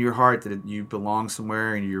believe in your heart that you belong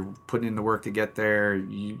somewhere and you're putting in the work to get there,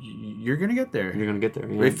 you're gonna get there. You're gonna get there.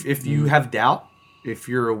 Yeah. If you have doubt, if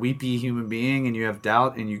you're a weepy human being and you have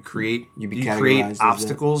doubt and you create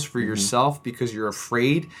obstacles for yourself because you're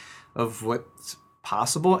afraid of what's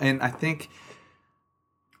possible, and I think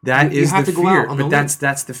that is the fear. But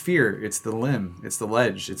that's the fear. It's the limb. It's the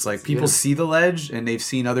ledge. It's like people see the ledge and they've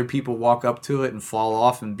seen other people walk up to it and fall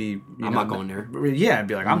off and be, I'm not going there. Yeah, and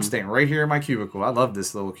be like, I'm staying right here in my cubicle. I love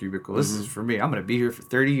this little cubicle. This is for me. I'm going to be here for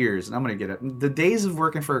 30 years and I'm going to get it. The days of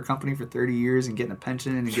working for a company for 30 years and getting a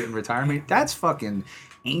pension and getting retirement, that's fucking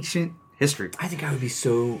ancient history. I think I would be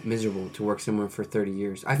so miserable to work somewhere for 30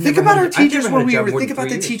 years. Think about our teachers when we were. Think about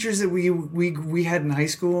the teachers that we had in high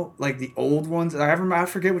school, like the old ones. I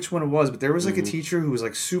forget which one it was, but there was like a teacher who was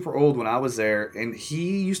like super old when I was there, and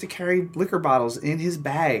he used to carry liquor bottles in his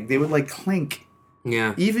bag. They would like clink.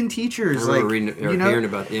 Yeah. Even teachers, I like hearing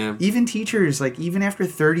about even teachers, like even after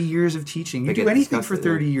 30 years of teaching, you do anything for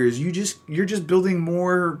 30 years, you're just building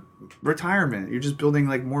more retirement. You're just building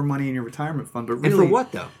like more money in your retirement fund. But really, and for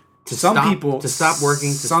what though? To stop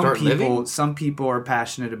working, to start living? Some people are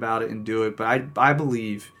passionate about it and do it, but I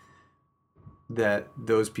believe that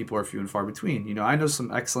those people are few and far between. You know, I know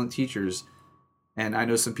some excellent teachers, and I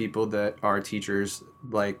know some people that are teachers.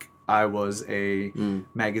 Like I was a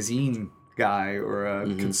magazine guy or a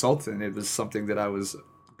consultant. It was something that I was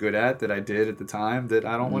good at, that I did at the time, that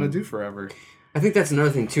I don't want to do forever. I think that's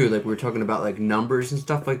another thing too. Like we were talking about, like numbers and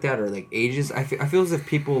stuff like that, or like ages. I feel as if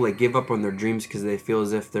people like give up on their dreams because they feel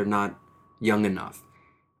as if they're not young enough.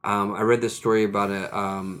 I read this story about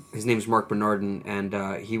his name is Mark Bernardin,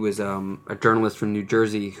 and he was a journalist from New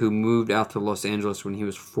Jersey who moved out to Los Angeles when he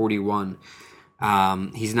was 41.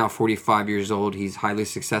 He's now 45 years old. He's highly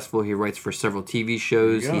successful. He writes for several TV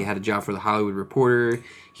shows. He had a job for The Hollywood Reporter.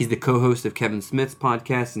 He's the co-host of Kevin Smith's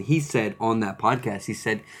podcast, and he said on that podcast, he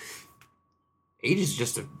said, age is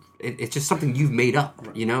just it's just something you've made up,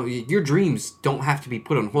 you know? Your dreams don't have to be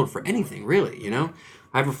put on hold for anything, really, you know?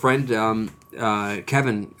 I have a friend,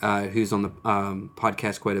 Kevin, who's on the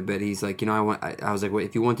podcast quite a bit. He's like, you know, I was like, well,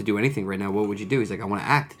 if you want to do anything right now, what would you do? He's like, I want to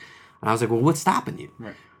act. And I was like, well, what's stopping you?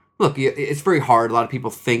 Right. Look, it's very hard. A lot of people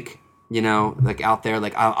think, you know, like out there,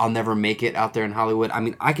 like I'll never make it out there in Hollywood. I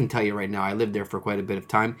mean, I can tell you right now, I lived there for quite a bit of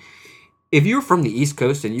time. If you're from the East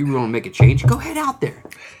Coast and you want to make a change, go head out there.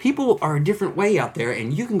 People are a different way out there,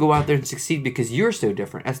 and you can go out there and succeed because you're so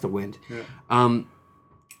different. That's the wind. Yeah.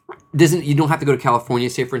 You don't have to go to California.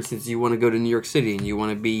 Say, for instance, you want to go to New York City and you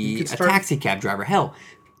want to be a taxi cab driver. Hell,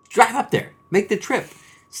 drive up there. Make the trip.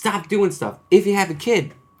 Stop doing stuff. If you have a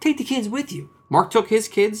kid, take the kids with you. Mark took his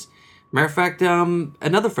kids. Matter of fact,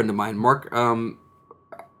 another friend of mine, Mark, I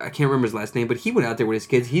can't remember his last name, but he went out there with his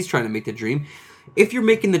kids. He's trying to make the dream. If you're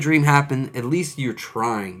making the dream happen, at least you're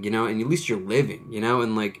trying, you know, and at least you're living, you know,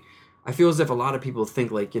 and like, I feel as if a lot of people think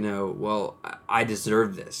like, you know, well, I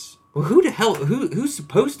deserve this. Well, who's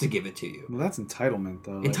supposed to give it to you? Well, that's entitlement,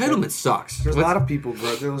 though. Entitlement sucks. There's a lot of people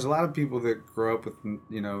that grow up with,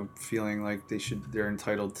 you know, feeling like they're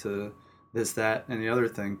entitled to this, that, and the other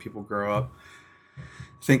thing. People grow up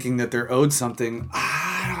thinking that they're owed something.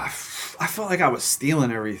 I I felt like I was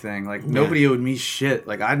stealing everything. Like nobody owed me shit.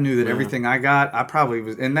 Like I knew that everything I got, I probably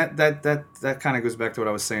was. And that kind of goes back to what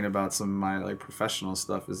I was saying about some of my like professional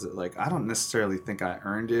stuff. Is that like I don't necessarily think I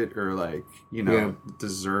earned it or like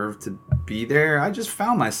deserved to be there. I just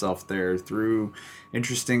found myself there through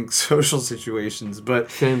interesting social situations.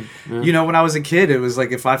 But when I was a kid, it was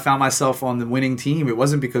like if I found myself on the winning team, it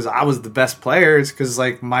wasn't because I was the best player. It's because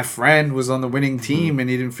like my friend was on the winning team and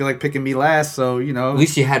he didn't feel like picking me last. So at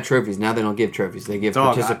least you had trophies. Now they don't give trophies; they give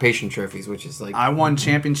participation trophies, which is like I won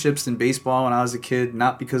championships in baseball when I was a kid,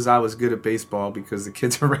 not because I was good at baseball, because the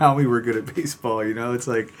kids around me were good at baseball. It's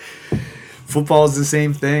like football is the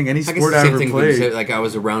same thing. Any sport I ever played. Like I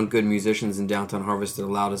was around good musicians in downtown Harvest that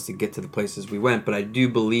allowed us to get to the places we went. But I do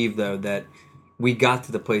believe though that we got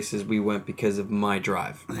to the places we went because of my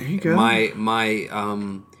drive. There you go.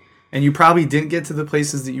 And you probably didn't get to the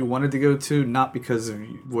places that you wanted to go to, not because of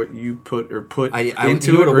what you put into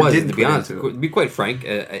it or didn't. To be honest, to be quite frank,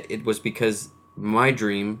 it was because my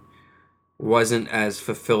dream wasn't as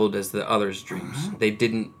fulfilled as the others' dreams. They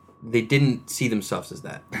didn't see themselves as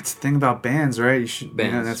that. That's the thing about bands, right?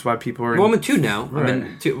 That's why people are. Well, I'm in two now.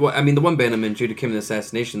 Right. The one band I'm in, Judah Kim and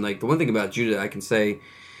Assassination. Like the one thing about Judah, I can say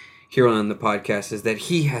here on the podcast is that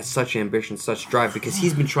he has such ambition, such drive, because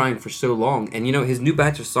he's been trying for so long. And his new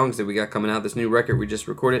batch of songs that we got coming out, this new record we just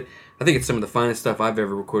recorded, I think it's some of the finest stuff I've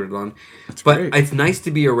ever recorded on. That's but great. It's nice to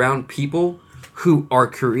be around people who are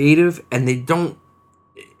creative and they don't.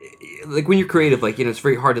 Like when you're creative, like it's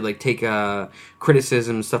very hard to like take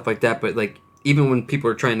criticism and stuff like that. But like even when people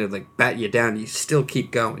are trying to like bat you down, you still keep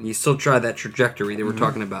going. You still try that trajectory that we're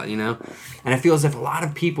talking about, And I feel as if a lot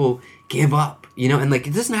of people give up, and like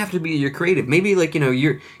it doesn't have to be you're creative. Maybe like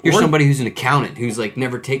you're somebody who's an accountant who's like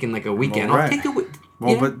never taken like a weekend. Well, right.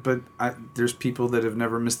 I'll take but there's people that have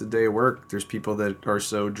never missed a day of work. There's people that are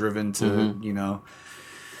so driven to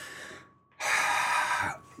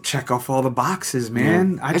check off all the boxes,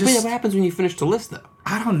 man. Yeah. What happens when you finish the list though?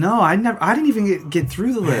 I don't know. I didn't even get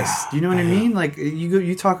through the list. You know what I mean? Like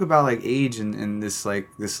you talk about like age and this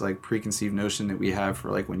preconceived notion that we have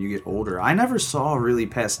for like when you get older. I never saw really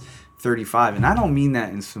past 35, and I don't mean that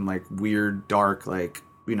in some like weird dark like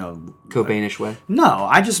Cobainish way. No,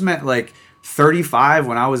 I just meant like 35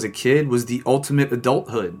 when I was a kid was the ultimate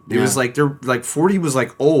adulthood. It was like 40 was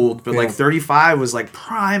like old, but like 35 was like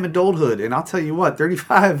prime adulthood. And I'll tell you what,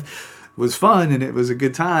 35 was fun and it was a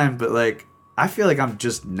good time, but like I feel like I'm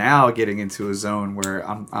just now getting into a zone where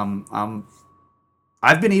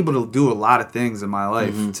I've been able to do a lot of things in my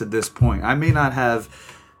life to this point. I may not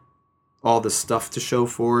have all the stuff to show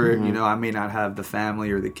for it. I may not have the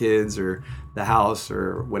family or the kids or the house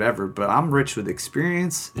or whatever, but I'm rich with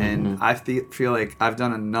experience, and I feel like I've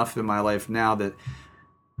done enough in my life now that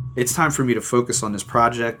it's time for me to focus on this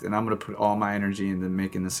project, and I'm going to put all my energy into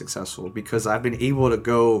making this successful, because I've been able to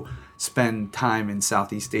go spend time in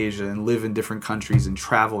Southeast Asia and live in different countries and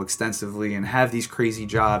travel extensively and have these crazy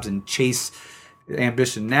jobs and chase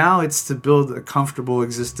ambition. Now it's to build a comfortable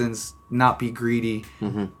existence, not be greedy,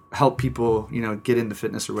 help people, get into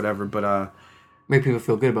fitness or whatever, but make people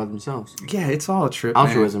feel good about themselves. Yeah, it's all a trip.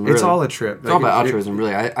 Altruism, man. really. It's all a trip. It's all about altruism,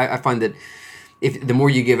 really. I find that if the more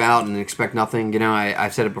you give out and expect nothing,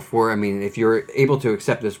 I've said it before. I mean, if you're able to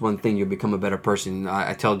accept this one thing, you'll become a better person.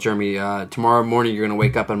 I tell Jeremie, tomorrow morning you're going to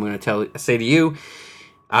wake up and I'm going to say to you,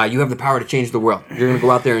 you have the power to change the world. You're going to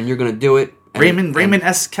go out there and you're going to do it. Raymond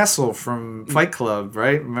S. Kessel from Fight Club,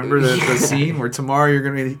 right? Remember the scene where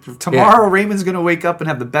tomorrow Raymond's gonna wake up and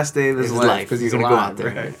have the best day of his life because he's gonna go out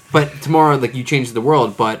there. Right? But tomorrow, like you change the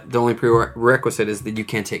world, but the only prerequisite is that you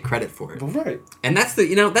can't take credit for it. Well, right. And that's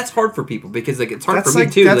that's hard for people because like it's hard for me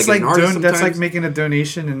too. That's like making a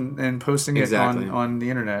donation and posting it on the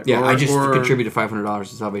internet. Yeah, I just contributed $500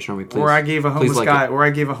 to Salvation Army. Please, or I gave a homeless guy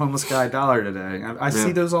 $1 today. I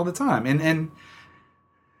see those all the time, and.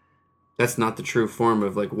 That's not the true form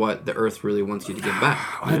of like what the earth really wants you to give back.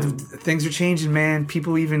 Things are changing, man.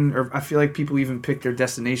 I feel like people even pick their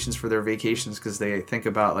destinations for their vacations because they think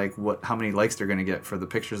about like how many likes they're going to get for the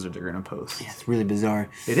pictures that they're going to post. Yeah, it's really bizarre.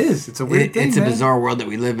 It is. It's a weird thing. It's a bizarre world that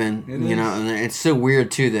we live in. And it's so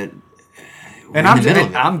weird too that. And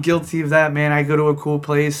I'm guilty of that, man. I go to a cool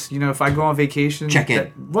place. If I go on vacation... Check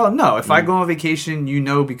in. If I go on vacation,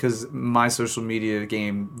 because my social media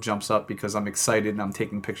game jumps up because I'm excited and I'm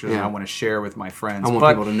taking pictures and I want to share with my friends. I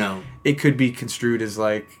want people to know. It could be construed as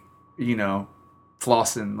like,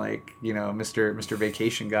 flossing, like, Mr.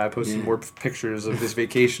 Vacation Guy posting more pictures of his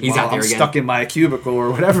vacation He's while out there I'm again. stuck in my cubicle or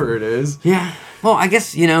whatever it is. Yeah. Well, I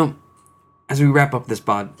guess, as we wrap up this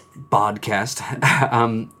podcast,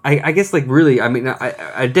 I guess like really, I mean,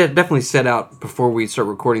 I definitely set out before we start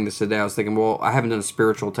recording this today. I was thinking, well, I haven't done a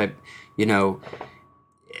spiritual type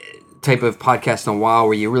type of podcast in a while,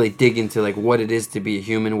 where you really dig into like what it is to be a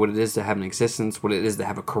human, what it is to have an existence, what it is to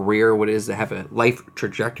have a career, what it is to have a life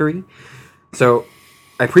trajectory. So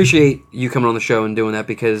I appreciate you coming on the show and doing that,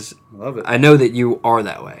 because Love it. I know that you are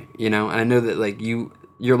that way, and I know that like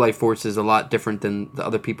your life force is a lot different than the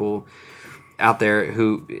other people out there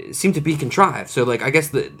who seem to be contrived. So like, I guess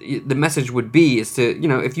the message would be is to,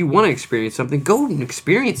 if you want to experience something, go and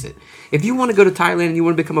experience it. If you want to go to Thailand and you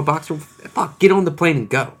want to become a boxer, fuck, get on the plane and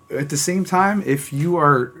go. At the same time, if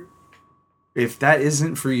that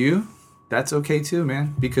isn't for you, that's okay too,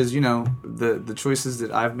 man. Because the choices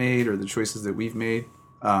that I've made, or the choices that we've made,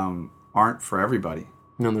 aren't for everybody.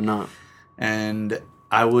 No, they're not. And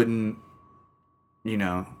I wouldn't,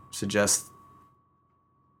 suggest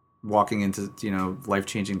walking into,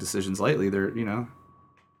 life-changing decisions lightly. They're,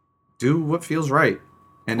 do what feels right.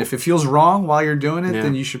 And if it feels wrong while you're doing it,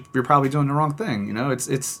 then you're probably doing the wrong thing.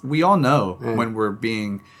 We all know when we're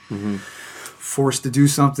being forced to do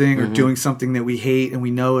something or doing something that we hate, and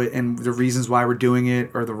we know it, and the reasons why we're doing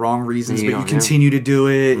it are the wrong reasons, but you continue to do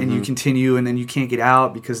it, and you continue, and then you can't get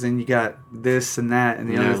out because then you got this and that and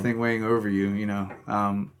the other thing weighing over you.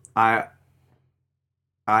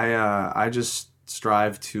 I just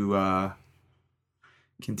strive to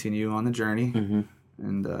continue on the journey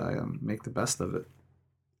and make the best of it.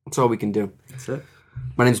 That's all we can do. That's it.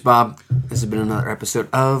 My name's Bob. This has been another episode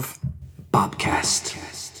of Bobcast.